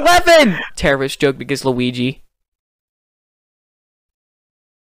 9/11. Terrorist joke because Luigi.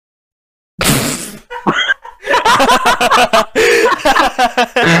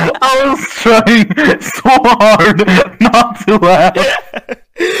 I was trying so hard not to laugh.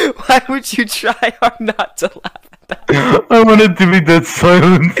 Why would you try hard not to laugh at that? I wanted to be dead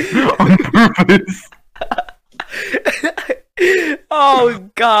silent on purpose. Oh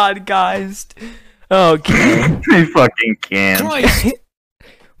God, guys. Okay. I fucking can't. Christ.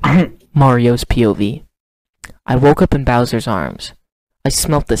 Mario's POV. I woke up in Bowser's arms. I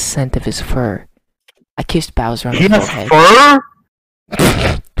smelt the scent of his fur. I kissed Bowser on He the has forehead. fur?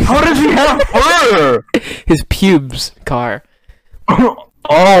 How does he have fur? His pubes, Car. Oh.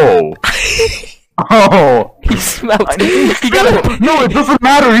 Oh. He smelled. No, it doesn't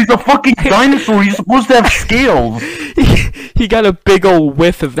matter. He's a fucking dinosaur. He's supposed to have scales. He got a big old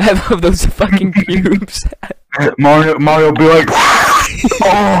whiff of that of those fucking pubes. Mario be like,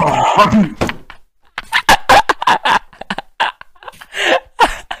 oh.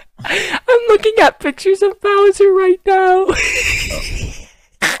 I'm looking at pictures of Bowser right now.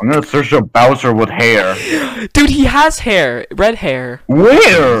 I'm gonna search up Bowser with hair. Dude, he has hair, red hair,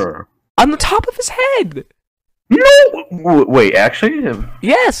 Where? on the top of his head. No. Wait, actually,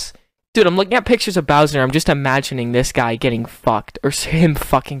 Yes. Dude, I'm looking at pictures of Bowser. I'm just imagining this guy getting fucked or him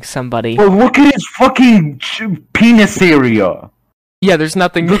fucking somebody. bro, look at his fucking penis area. Yeah, there's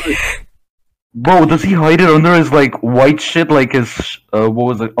nothing. Bro, does he hide it under his like white shit, like his what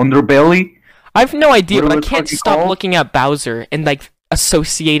was it, underbelly? I have no idea, but I What can't fucking stop called? looking at Bowser and like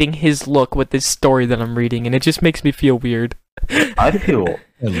associating his look with this story that I'm reading, and it just makes me feel weird. I feel.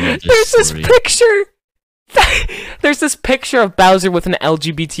 I love There's this this story. picture. There's this picture of Bowser with an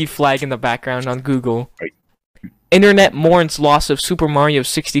LGBT flag in the background on Google. Right. Internet mourns loss of Super Mario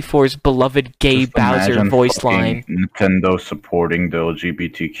 64's beloved gay Just Bowser imagine voice fucking line. Nintendo supporting the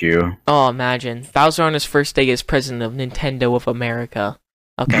LGBTQ. Oh, imagine. Bowser on his first day as president of Nintendo of America.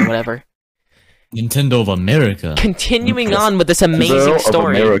 Okay, whatever. Nintendo of America. Continuing Yes. on with this Nintendo amazing of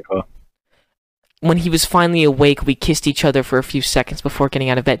story. America. When he was finally awake, we kissed each other for a few seconds before getting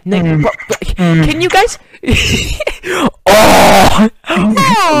out of bed. Nick, Mm. can you guys? Oh!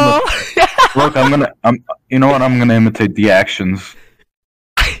 Oh! Look, you know what? I'm gonna imitate the actions.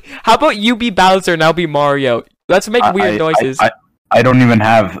 How about you be Bowser and I'll be Mario? Let's make weird noises. I don't even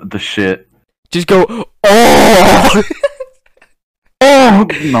have the shit. Just go. Oh! Oh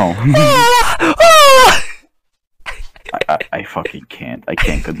no. Oh! I fucking can't. I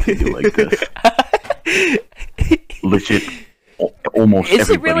can't continue like this. Legit. Almost. Is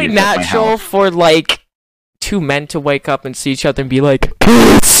it really everybody at my natural house. for like two men to wake up and see each other and be like,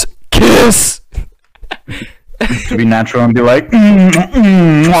 kiss, kiss? to be natural and be like,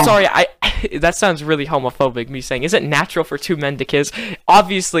 Sorry, that sounds really homophobic. Me saying, is it natural for two men to kiss?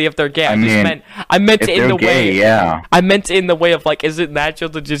 Obviously, if they're gay, I meant if in they're the gay, way. yeah. I meant in the way of like, is it natural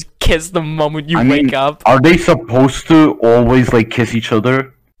to just kiss the moment you wake up? Are they supposed to always like kiss each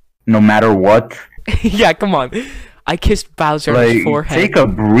other, no matter what? Yeah, come on. I kissed Bowser on his Like, forehead. take a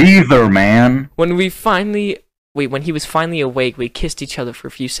breather, man. When he was finally awake, we kissed each other for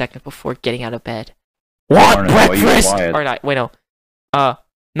a few seconds before getting out of bed. What What breakfast? Or not, wait, no. No.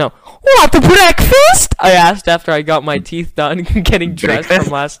 What breakfast? I asked after I got my teeth done getting dressed Breakfast?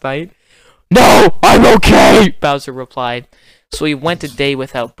 from last night. No, I'm okay, Bowser replied. So we went a day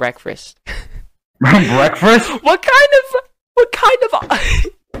without breakfast. Breakfast? What kind of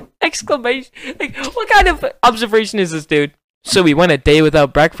exclamation, like, what kind of observation is this, dude? So we went a day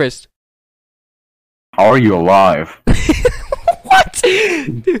without breakfast. How are you alive? What?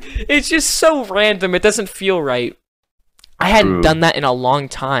 Dude, it's just so random. It doesn't feel right. I hadn't True. done that in a long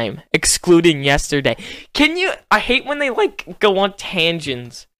time, excluding yesterday. Can you? I hate when they like go on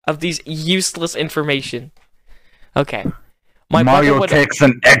tangents of these useless information. Okay. My Mario brother takes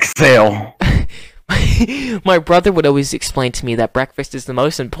an exhale. my brother would always explain to me that breakfast is the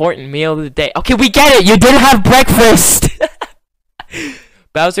most important meal of the day. Okay, we get it. You didn't have breakfast.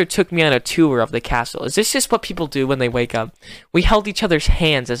 Bowser took me on a tour of the castle. Is this just what people do when they wake up? We held each other's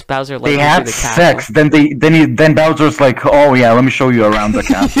hands as Bowser led They me had through the castle. sex. Then Bowser's like, oh yeah, let me show you around the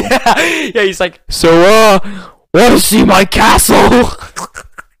castle. Yeah, he's like, so, wanna see my castle?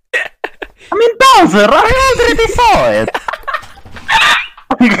 I mean, Bowser, I already saw it.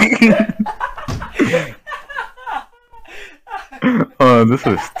 Oh, this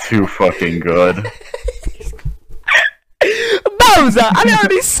is too fucking good. Bowser, I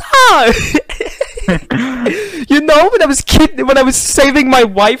already saw it. You know, when I was saving my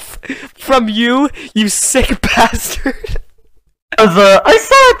wife from you, you sick bastard. I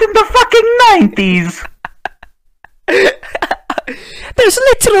saw it in the fucking 90s. There's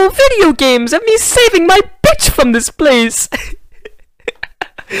literal video games of me saving my bitch from this place.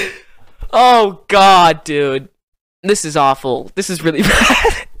 Oh god, dude. This is awful. This is really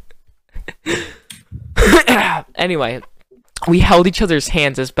bad. Anyway, we held each other's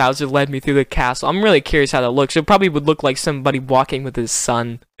hands as Bowser led me through the castle. I'm really curious how that looks. It probably would look like somebody walking with his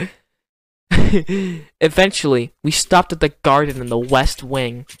son. Eventually, we stopped at the garden in the West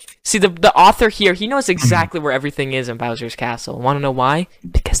Wing. See, the author here, he knows exactly where everything is in Bowser's Castle. Want to know why?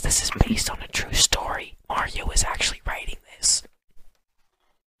 Because this is based on a true story. Mario is actually writing this.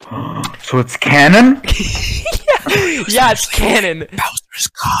 So it's canon? Yeah, it's canon. Bowser's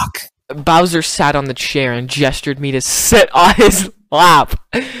cock. Bowser sat on the chair and gestured me to sit on his lap.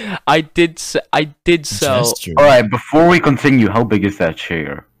 I did so. Gesture. Alright, before we continue, how big is that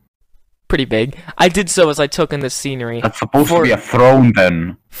chair? Pretty big. I did so as I took in the scenery. That's supposed to be a throne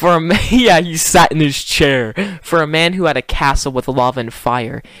then. For a man, yeah, he sat in his chair. For a man who had a castle with lava and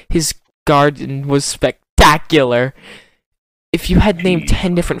fire, his garden was spectacular. If you had named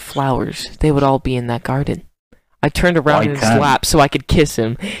 10 different flowers, they would all be in that garden. I turned around in his lap so I could kiss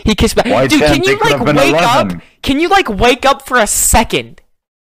him. He kissed back. Why Dude, 10? can you They could like have been wake 11. up? Can you like wake up for a second?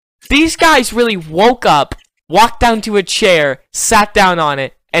 These guys really woke up, walked down to a chair, sat down on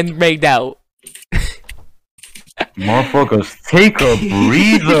it, and made out. Motherfuckers, take a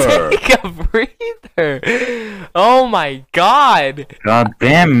breather. Take a breather. Oh my god. God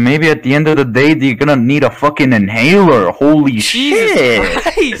damn, maybe at the end of the day, you're gonna need a fucking inhaler. Holy Jesus shit.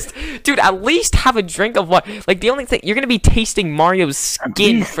 Christ. Dude, at least have a drink of what? Like, the only thing, you're gonna be tasting Mario's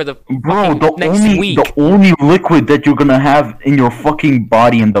skin least- for the Bro, fucking next week. the only liquid that you're gonna have in your fucking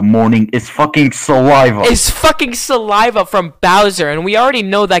body in the morning is fucking saliva. It's fucking saliva from Bowser, and we already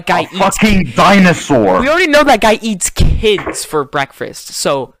know that guy eats. fucking dinosaur. We already know that guy eats kids for breakfast,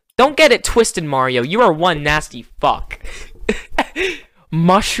 so don't get it twisted, Mario. You are one nasty fuck.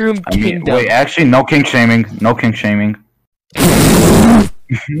 Mushroom I mean, Kingdom. wait, actually, no king shaming. No king shaming.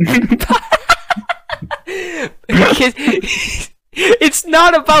 It's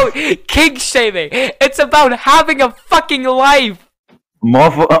not about king shaming. It's about having a fucking life.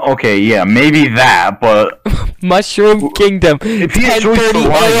 Okay, yeah, maybe that, but Mushroom Kingdom. if he enjoys 10:30 saliva,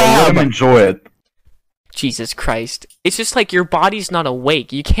 let him a.m. enjoy it. Jesus Christ. It's just like your body's not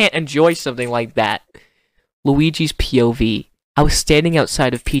awake. You can't enjoy something like that. Luigi's POV. I was standing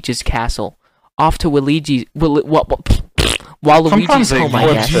outside of Peach's castle, off to Luigi's. While Luigi's Sometimes home, I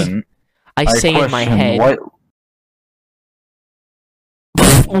guess. I say in my question head.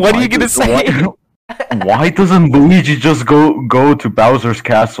 What are you gonna say? Why doesn't Luigi just go to Bowser's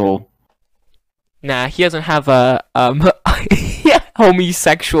castle? Nah, he doesn't have a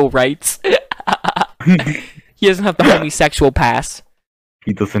homosexual rights. He doesn't have the homosexual pass.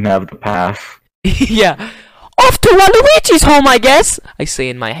 He doesn't have the pass. Yeah. Off to Waluigi's home, I guess. I say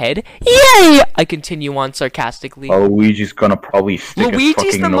in my head. Yay! I continue on sarcastically. Oh, Luigi's gonna probably stick his Luigi's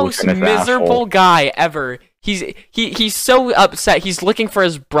fucking the nose most in his miserable asshole. guy ever. He's so upset. He's looking for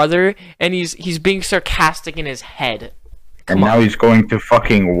his brother, and he's being sarcastic in his head. And now he's going to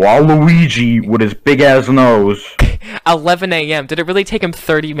fucking Waluigi with his big ass nose. 11 a.m. Did it really take him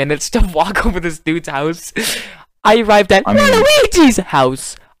 30 minutes to walk over this dude's house? I arrived at Waluigi's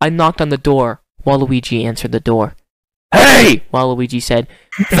house. I knocked on the door. Waluigi answered the door. Hey! Waluigi said.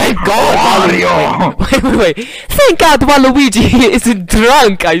 Thank God, Waluigi! Wait. Thank God Waluigi isn't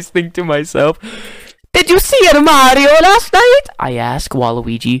drunk, I think to myself. Did you see your Mario last night? I asked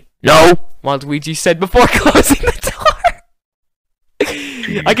Waluigi. No, Waluigi said before closing the door.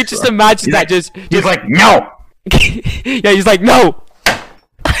 I could just imagine that He's like, no! Yeah, he's like, no!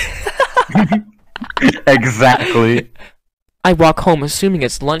 Exactly. I walk home assuming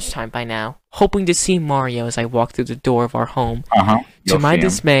it's lunchtime by now, hoping to see Mario as I walk through the door of our home. To my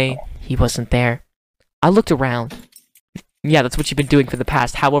dismay, he wasn't there. I looked around. Yeah, that's what you've been doing for the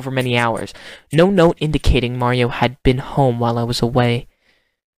past however many hours. No note indicating Mario had been home while I was away.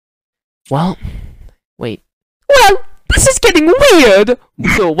 Well, wait. Well, this is getting weird!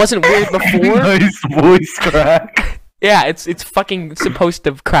 So it wasn't weird before? Nice voice crack. Yeah, it's fucking supposed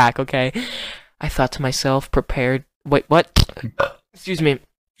to crack, okay? I thought to myself, prepared... Wait, what? Excuse me.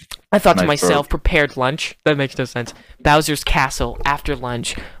 I thought to myself, prepared lunch. That makes no sense. Bowser's castle, after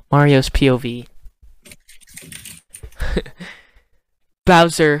lunch. Mario's POV.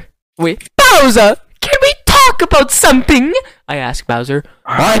 Bowser... Wait, Bowser! Can we talk about something? I asked Bowser.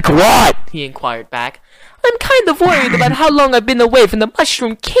 Like what? He inquired back. I'm kind of worried about how long I've been away from the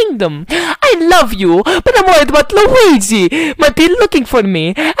Mushroom Kingdom. I love you, but I'm worried about Luigi. Might be looking for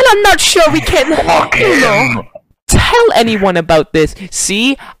me, and I'm not sure we can, tell anyone about this.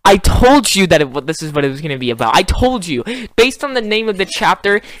 See? I told you that this is what it was going to be about. I told you. Based on the name of the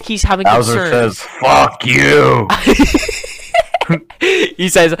chapter, he's having Bowser concerns. says, fuck you. He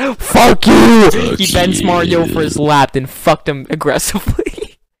says, fuck you! He bends Mario for his lap and fucked him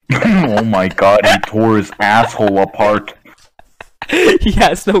aggressively. Oh my god, he tore his asshole apart. He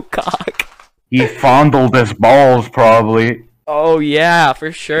has no cock. He fondled his balls, probably. Oh yeah,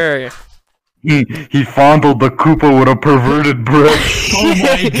 for sure. He fondled the Koopa with a perverted breath. Oh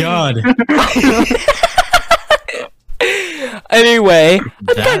my god. Anyway,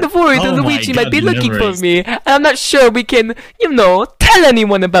 I'm kind of worried that oh my Luigi might God, be the looking for memories. me, and I'm not sure we can, tell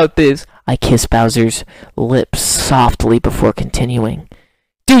anyone about this. I kiss Bowser's lips softly before continuing.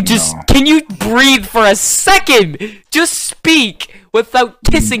 Dude, can you breathe for a second? Just speak without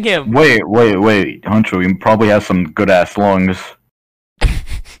kissing him. Wait, Hunter, he probably has some good ass lungs.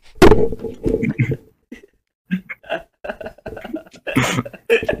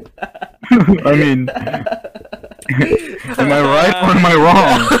 I mean, am I right or am I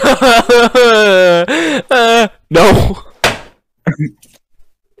wrong? No.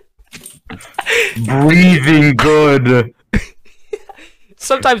 Breathing good.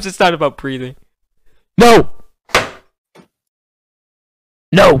 Sometimes it's not about breathing. No.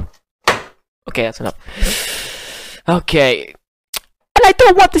 No. Okay, that's enough. Okay. And I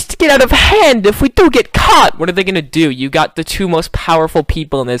don't want this to get out of hand. If we do get caught, what are they gonna do? You got the two most powerful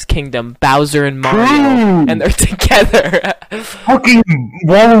people in this kingdom, Bowser and Mario, True. and they're together. Luigi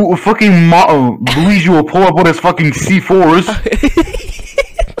will pull up with his fucking C4s.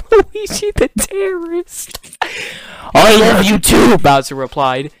 Luigi the terrorist. I love you too, Bowser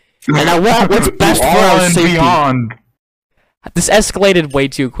replied. And I want what's best for our and safety. beyond. This escalated way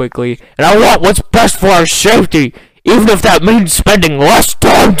too quickly. And I want what's best for our safety, even if that means spending less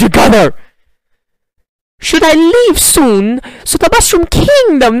time together. Should I leave soon, so the Mushroom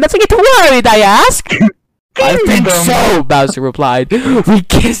Kingdom doesn't get worried, I ask? I think so, Bowser replied. We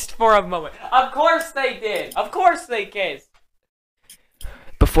kissed for a moment. Of course they did. Of course they kissed.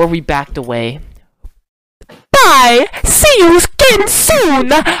 Before we backed away. Bye! See you again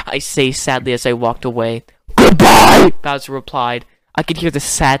soon! I say sadly as I walked away. Goodbye! Bowser replied. I could hear the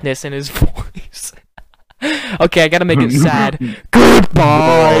sadness in his voice. Okay, I gotta make it sad.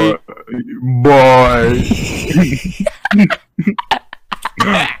 Goodbye! Bye.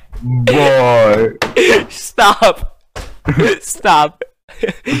 Bye. Stop! Stop!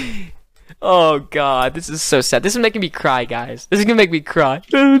 Oh god, this is so sad. This is making me cry, guys. This is gonna make me cry.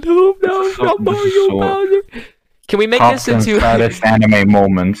 No, not Mario Bowser. Can we make this into saddest anime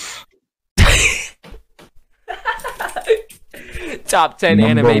moments? top 10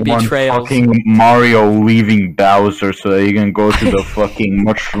 Number anime one, betrayals? fucking Mario leaving Bowser so that he can go to the fucking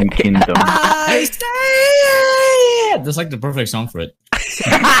Mushroom Kingdom. I say that's like the perfect song for it.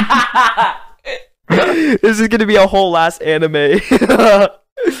 This is gonna be a whole ass anime.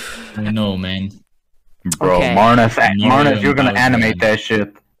 I know, man. Bro, Okay. Marnus, you're gonna animate that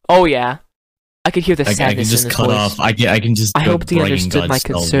shit. Oh yeah, I could hear the I can sadness just in his cut voice. off. I can just. I go hope he Bragging understood my God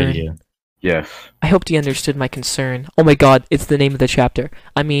style concern. video. Yes. I hoped he understood my concern. Oh my god, it's the name of the chapter.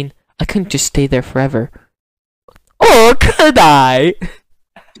 I mean, I couldn't just stay there forever. Or could I?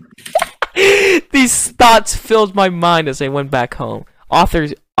 These thoughts filled my mind as I went back home. Author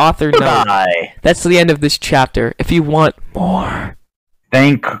note. Bye. That's the end of this chapter. If you want more.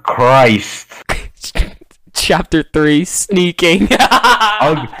 Thank Christ. Chapter 3, Sneaking.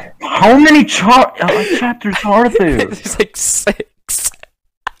 How many chapters are there? There's like 6.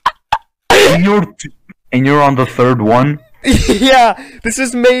 And you're on the third one? Yeah, this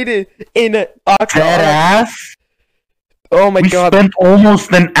was made in October. Deadass? Oh my We god. spent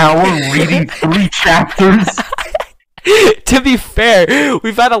almost an hour reading 3 chapters. To be fair,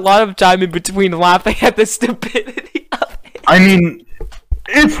 we've had a lot of time in between laughing at the stupidity of it. I mean,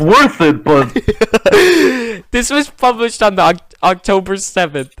 it's worth it, but This was published on the October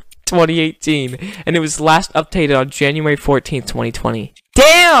 7th, 2018, and it was last updated on January 14th, 2020.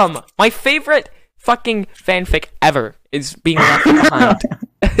 Damn! My favorite fucking fanfic ever is being left behind.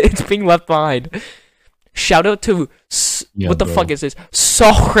 It's being left behind. Shout out to Yeah, what the bro. fuck is this?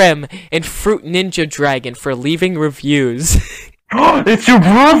 Sohrem and Fruit Ninja Dragon for leaving reviews. it's your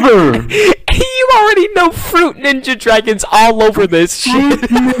brother! You already know Fruit Ninja Dragon's all over this shit.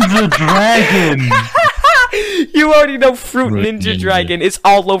 Ninja Dragon! You already know Fruit Fruit Ninja Ninja. Dragon is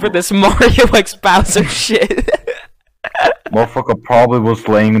all over this Mario X Bowser shit. Motherfucker probably was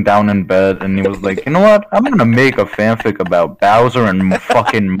laying down in bed and he was like, you know what? I'm gonna make a fanfic about Bowser and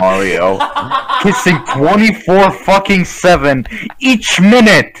fucking Mario kissing 24/7 each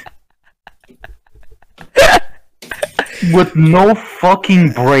minute with no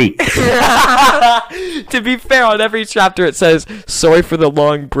fucking break. To be fair, on every chapter it says, sorry for the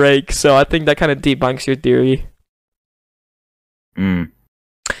long break, so I think that kind of debunks your theory.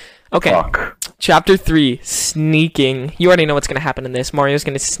 Okay, Fuck. chapter 3, Sneaking. You already know what's gonna happen in this. Mario's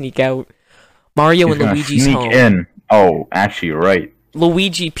gonna sneak out. Mario He's and gonna Luigi's sneak home. in. Oh, actually, you're right.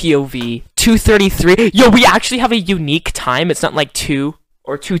 Luigi POV, 2:33. Yo, we actually have a unique time. It's not like 2 or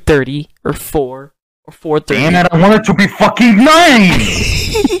or 2:30 or 4 or 4:30. Damn it! I want it to be fucking 9.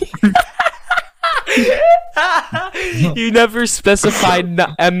 You never specified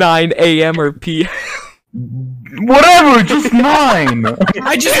a 9 a.m. or p. Whatever, just 9.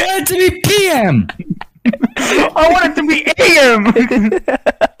 I just want it to be PM. I want it to be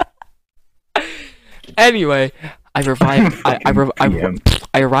AM. Anyway, I PM.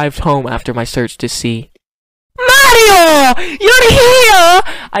 arrived home after my search to see Mario! You're here!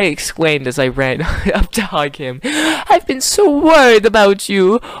 I exclaimed as I ran up to hug him. I've been so worried about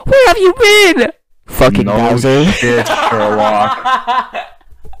you. Where have you been? Fucking No Bowser. shit, Sherlock.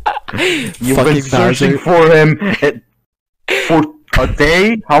 You've Fucking been searching Bowser. for him for a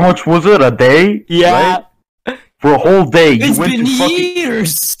day? How much was it? A day? Yeah. Right? For a whole day. It's You went been to fucking...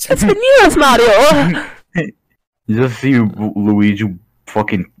 years. It's been years, Mario. You just see Luigi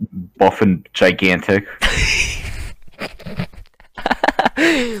fucking buff and gigantic.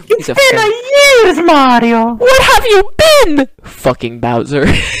 He's a been a years, Mario! What have you been? Fucking Bowser.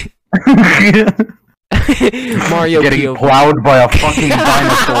 Mario Getting POV. plowed by a fucking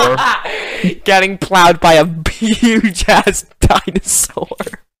dinosaur. Getting plowed by a huge ass dinosaur.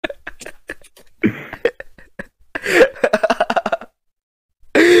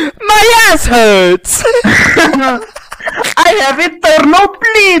 My ass hurts. I have eternal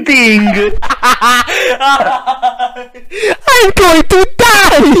bleeding! I'm going to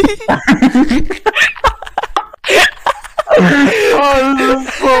die. Oh, this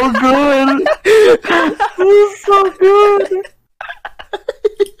is so good! This is so good!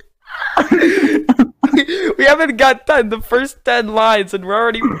 We haven't got done the first 10 lines and we're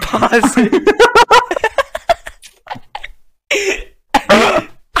already pausing.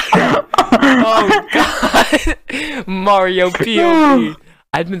 Oh god. Mario POV.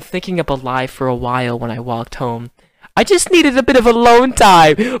 I'd been thinking up a lie for a while when I walked home. I just needed a bit of alone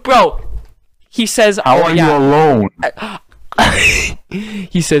time. Bro, he says, How are you alone?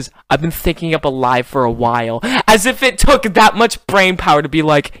 He says, I've been thinking up a lie for a while. As if it took that much brain power to be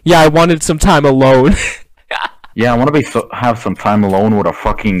like, yeah, I wanted some time alone. Yeah, I want to have some time alone with a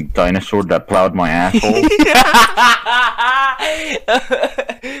fucking dinosaur that plowed my asshole.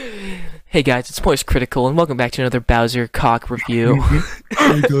 Hey guys, it's Moist Critical, and welcome back to another Bowser Cock review.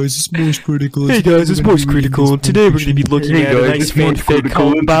 Hey guys, it's Most Critical. Hey guys, it's Moist Critical, and today we're going to be looking at a nice fanfic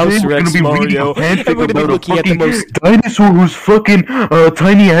called Bowser X Mario, and we're going to be looking at the most... dinosaur who's fucking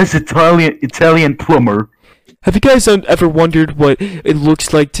tiny ass Italian plumber. Have you guys ever wondered what it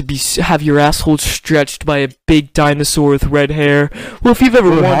looks like to have your asshole stretched by a big dinosaur with red hair? Well, if you've ever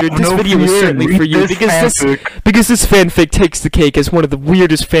wondered, this video is certainly for you, because this fanfic takes the cake as one of the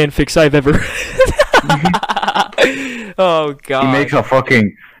weirdest fanfics I've ever... Oh god. He makes a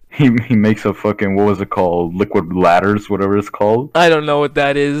fucking... He makes a fucking, what was it called? Liquid ladders, whatever it's called. I don't know what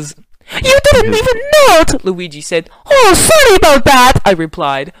that is. You didn't even know it! Luigi said. Oh, sorry about that, I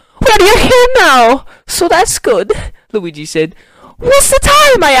replied. Well, you're here now, so that's good, Luigi said. What's the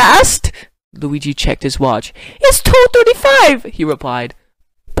time, I asked. Luigi checked his watch. It's 2:35, he replied.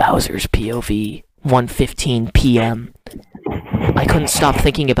 Bowser's POV, 1:15 p.m. I couldn't stop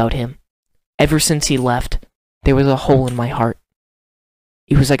thinking about him. Ever since he left, there was a hole in my heart.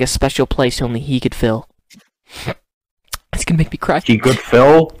 It was like a special place only he could fill. It's gonna make me cry. He could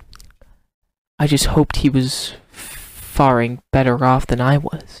fill? I just hoped he was faring better off than I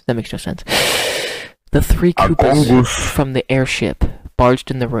was. That makes no sense. The three Koopas from the airship barged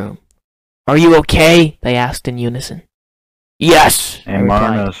in the room. Are you okay? They asked in unison. Yes! I And replied.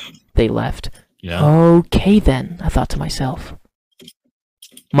 Marnus. They left. Yeah. Okay then, I thought to myself.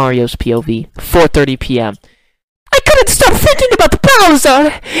 Mario's POV, 4:30 p.m. I couldn't stop thinking about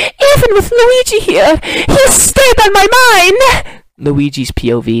Bowser! Even with Luigi here, he stayed on my mind! Luigi's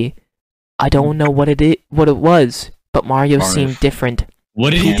POV. I don't know what it was, but Mario Marnus. seemed different.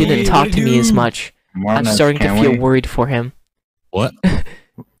 What did He didn't talk to me as much. I'm Marnus, starting to can feel we? worried for him. What?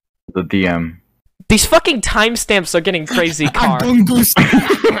 The DM. These fucking timestamps are getting crazy, Carl. Bungus.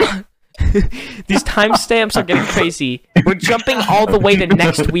 These timestamps are getting crazy. We're jumping all the way to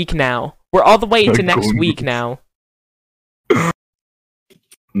next week now. We're all the way into next week now.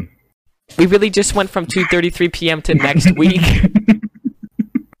 We really just went from 2:33 p.m. to next week.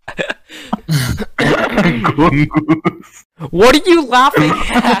 What are you laughing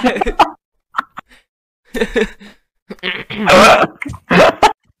at?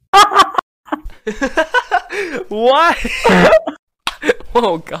 What?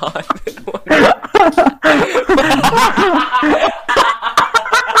 Oh god.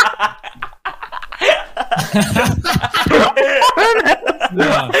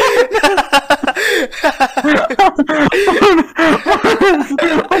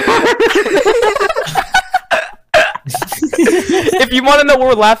 If you want to know what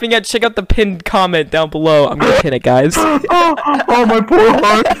we're laughing at, check out the pinned comment down below. I'm gonna pin it, guys. Oh, my poor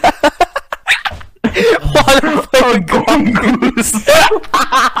heart. Wanna play a gongoose?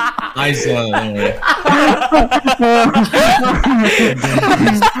 I saw it, don't worry.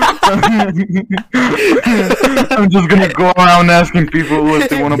 I'm just gonna go around asking people if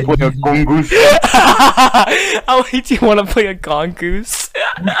they want to play a gongoose. Oh, wait, do you want to play a gongoose?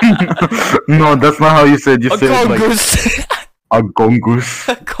 No, that's not how you said. You A said like gongoose. a gongoose.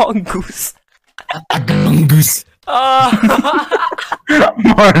 A gongoose. A gongoose.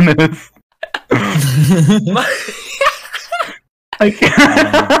 Marnus. I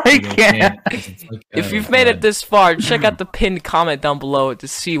can't. I can't. If you've made it this far, check out the pinned comment down below to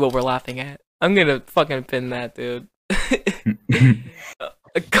see what we're laughing at. I'm gonna fucking pin that, dude.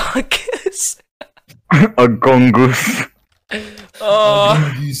 A gongoose. A gongoose.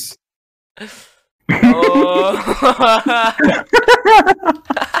 Oh. Gongoose. Oh.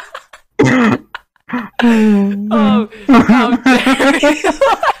 Oh, how dare you.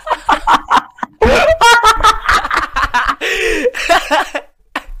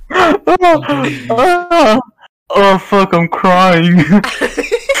 Oh fuck, I'm crying.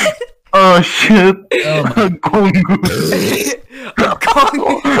 Oh shit. Oh A gongoose. A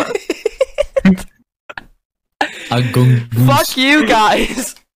gongoose. A gongoose. Fuck you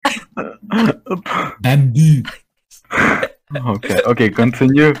guys. Bamboo. Okay,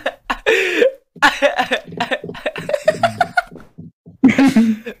 continue.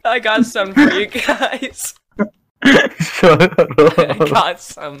 I got some for you guys. Shut I up. got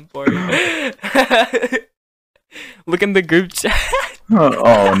some for you. Look in the group chat.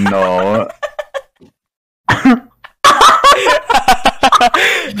 Oh no.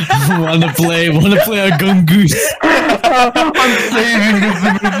 wanna play a gongoose. I'm saving this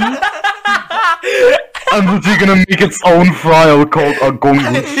image. I'm literally gonna make its own file called a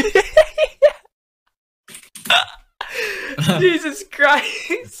gongoose. Jesus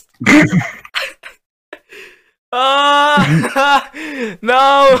Christ.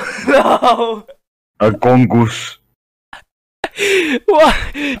 No. A gongoose. What?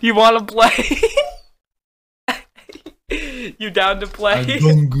 You want to play? You down to A play?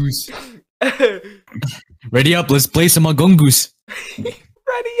 gongoose. Ready up, let's play some gongoose.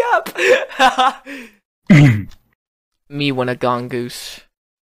 Ready up. Me want a gongoose.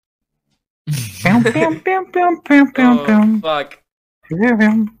 Bam, bam, bam, bam, bam, bam, Oh, bam. fuck.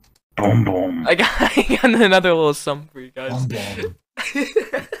 Boom, boom. I got another little sum for you guys.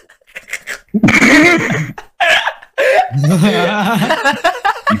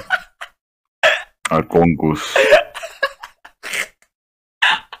 A gongoose.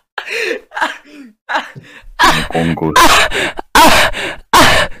 A gongoose.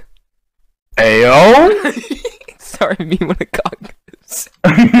 Ayo? Sorry, me want a gongoose.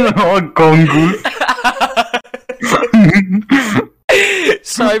 A gongoose.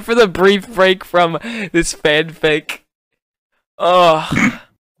 Sorry for the brief break from this fanfic. Oh,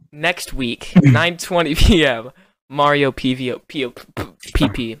 next week, 9:20 p.m. Mario PP.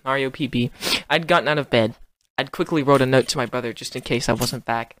 Mario PP. I'd gotten out of bed. I'd quickly wrote a note to my brother just in case I wasn't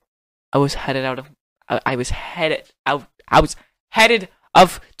back. I was headed out of. I was headed out. I was headed up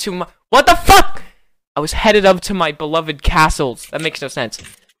to my. What the fuck? I was headed up to my beloved castles. That makes no sense.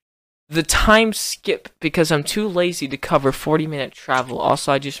 The time skip because I'm too lazy to cover 40-minute travel.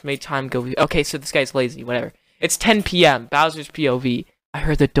 Also, I just made time go. Okay, so this guy's lazy. Whatever. It's 10 p.m. Bowser's POV. I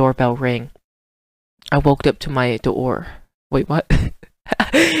heard the doorbell ring. I woke up to my door. Wait, what?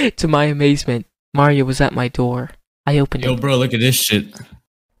 To my amazement, Mario was at my door. I opened Yo, it. bro, look at this shit.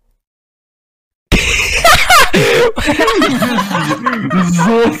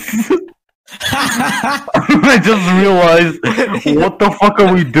 I just realized, what the fuck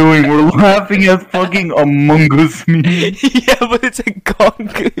are we doing? We're laughing at fucking Among Us meme. Yeah, but it's a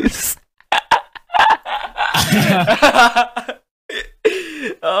gongoose.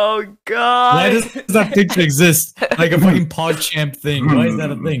 Oh god. Why does that picture exist? Like a fucking PogChamp thing. Why is that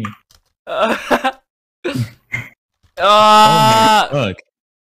a thing? Fuck.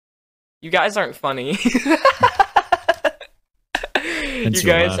 You guys aren't funny. You That's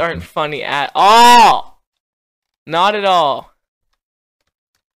guys laughing. aren't funny at all. Not at all.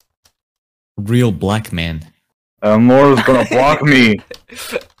 Real black man. Laura's gonna block me.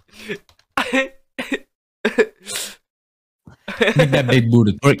 Make that big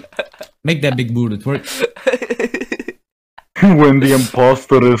booty twerk. Make that big booty twerk. When the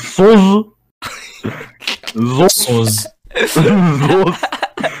imposter is Soz. Zos. Soz. Zos.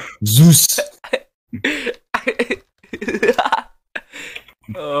 Zeus.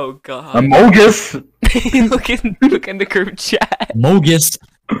 Oh god. Amogus! look in the group chat. Mogus.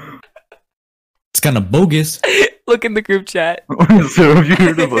 It's kind of bogus. Look in the group chat. So have you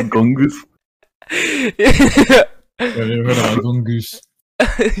heard of a gungus? Have you heard of Gungus?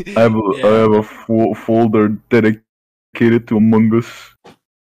 I have a folder dedicated to Among Us.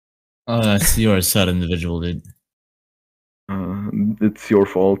 Oh, that's you're a sad individual, dude. It's your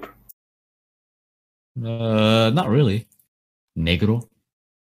fault. Not really. Negro.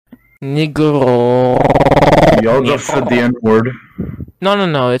 Negro. Y'all just said the N word.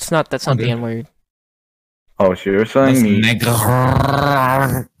 No, it's not. That's not the Okay. N word. Oh, so you're saying That's me?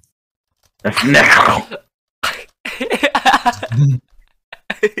 negro. That's negro.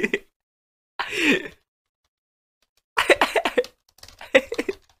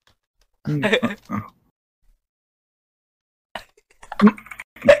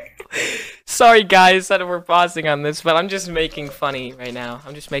 Sorry, guys, that we're pausing on this, but I'm just making funny right now.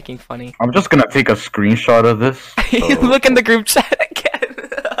 I'm just making funny. I'm just gonna take a screenshot of this. Look in the group chat again.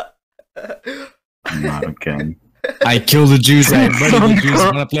 Not again. I kill the Jews. I murder the Jews.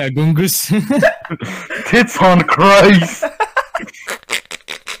 Wanna play a Gungus? Tits on Christ!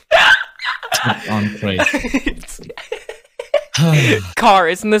 On Christ. Car,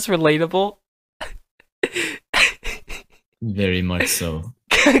 isn't this relatable? Very much so.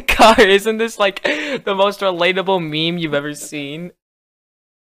 Car, isn't this like the most relatable meme you've ever seen?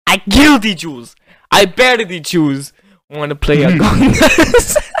 I kill the Jews. I bury the Jews. Want to play a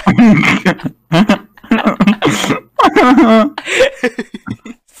Gungus?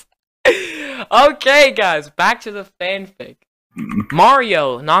 Okay, guys, back to the fanfic.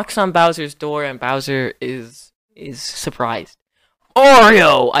 Mario knocks on Bowser's door, and Bowser is surprised.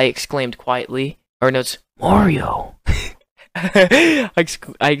 Oreo! I exclaimed quietly. Or no, it's Mario. I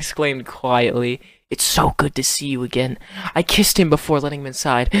exclaimed quietly. It's so good to see you again. I kissed him before letting him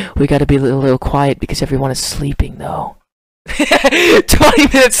inside. We gotta be a little quiet because everyone is sleeping, though. 20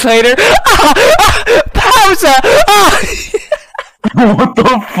 minutes later, Bowser! What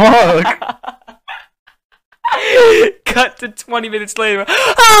the fuck? Cut to 20 minutes later.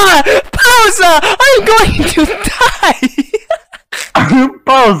 Bowser! I'm going to die!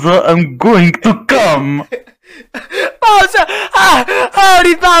 Bowser, I'm going to come! Bowser!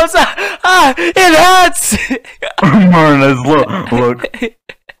 Howdy, Bowser! It hurts! Marna's look.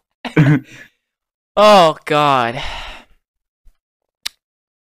 Oh, God.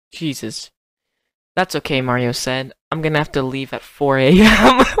 Jesus. That's okay, Mario said. I'm gonna have to leave at 4 a.m.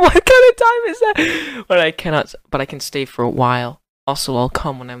 What kind of time is that? But I can stay for a while. Also, I'll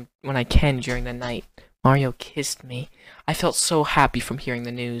come when I can during the night. Mario kissed me. I felt so happy from hearing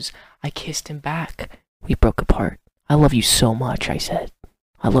the news. I kissed him back. We broke apart. I love you so much, I said.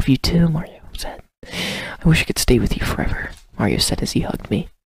 I love you too, Mario said. I wish I could stay with you forever, Mario said as he hugged me.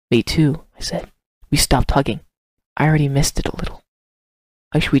 Me too, I said. We stopped hugging. I already missed it a little.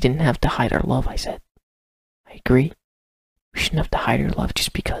 I wish we didn't have to hide our love, I said. I agree. We shouldn't have to hide our love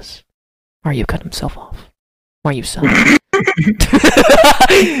just because. Mario cut himself off. Mario son. I'm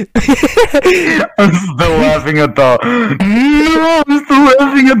still laughing at the. No, I'm still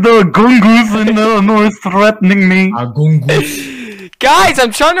laughing at the Gungus and no, it's threatening me. A Gungus. Guys,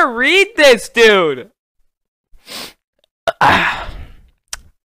 I'm trying to read this, dude! I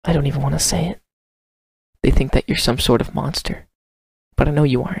don't even want to say it. They think that you're some sort of monster. But I know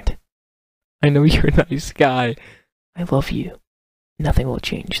you aren't. I know you're a nice guy. I love you. Nothing will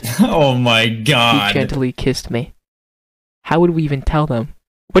change that. Oh my He god. gently kissed me. How would we even tell them?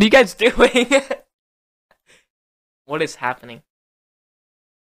 What are you guys doing? What is happening?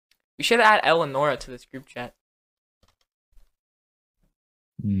 We should add Eleonora to this group chat.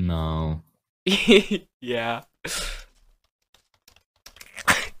 No. Yeah.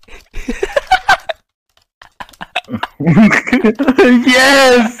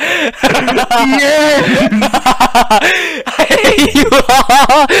 Yes! Yes! I hate you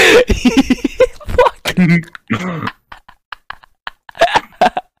all! Fuck.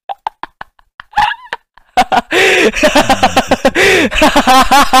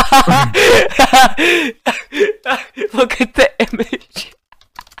 Look at the image.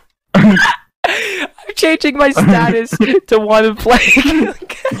 I'm changing my status to want to play.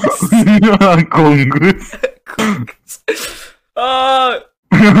 Gungus. Oh.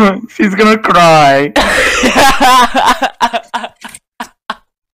 She's gonna cry.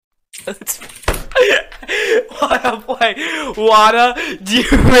 Wanna play? Wanna? Do you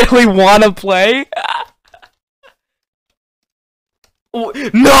really wanna play?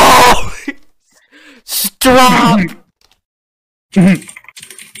 No! Stop!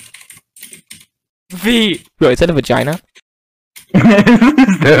 V. Wait, is that a vagina?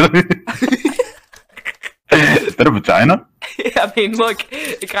 Is that a vagina? I mean, look,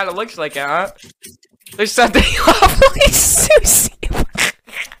 it kind of looks like it, huh? There's something awfully Susie.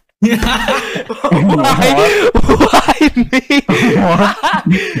 Why me?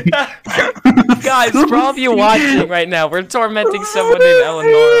 Guys, for all of you watching right now, we're tormenting someone named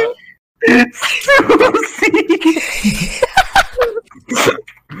Eleonora.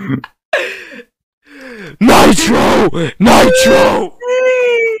 Nitro! Nitro!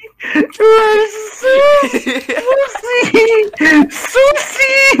 Susie!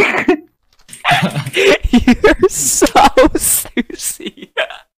 You're so Susie.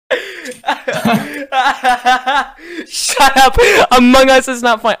 Shut up! Among Us is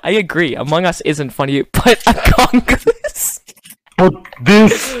not funny. I agree. Among Us isn't funny, but Among Us. But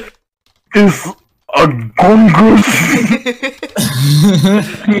this is a Congress.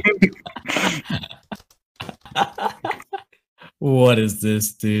 What is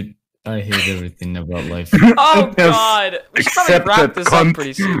this, dude? I hate everything about life. Oh god! We should probably Accept wrap that this cunt. up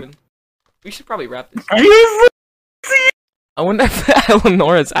pretty soon. We should probably wrap this up. Yes. I wonder if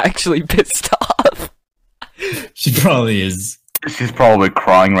Eleonora's actually pissed off. She probably is. She's probably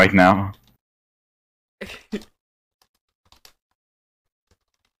crying right now.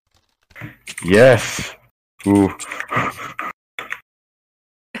 Yes. Ooh.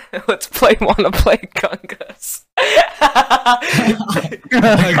 Let's wanna play Gungas.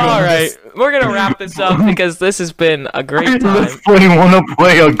 Alright, we're gonna wrap this up because this has been a great time. Let's wanna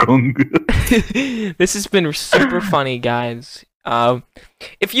play a Gunga. This has been super funny, guys.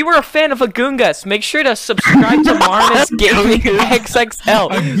 If you were a fan of Agungas, make sure to subscribe to Marnus Gaming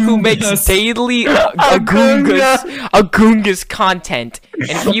XXL, who makes daily Agungas content. And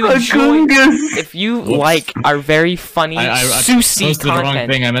if you enjoy, if you like our very funny Susie posted the wrong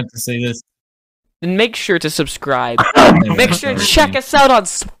content, thing. I meant to say this. then make sure to subscribe. Make sure to check us out on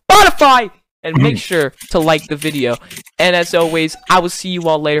Spotify, and make sure to like the video. And as always, I will see you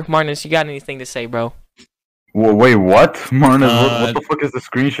all later. Marnus, you got anything to say, bro? Wait, what? Marnus, what the fuck is the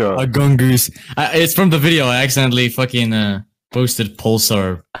screenshot? A gungoose. It's from the video. I accidentally fucking posted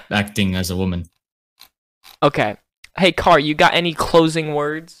Pulsar acting as a woman. Okay. Hey, Car, you got any closing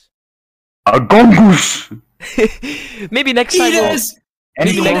words? A Gungoose! Maybe next time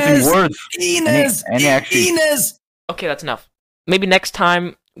Any closing words? Enes! Any actually... Enes! Okay, that's enough. Maybe next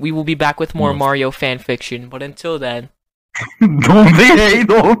time we will be back with more No. Mario fan fiction, but until then... Don't they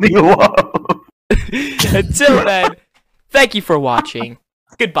hate only love? Until then, thank you for watching.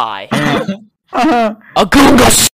 Goodbye. Uh-huh. Agungas!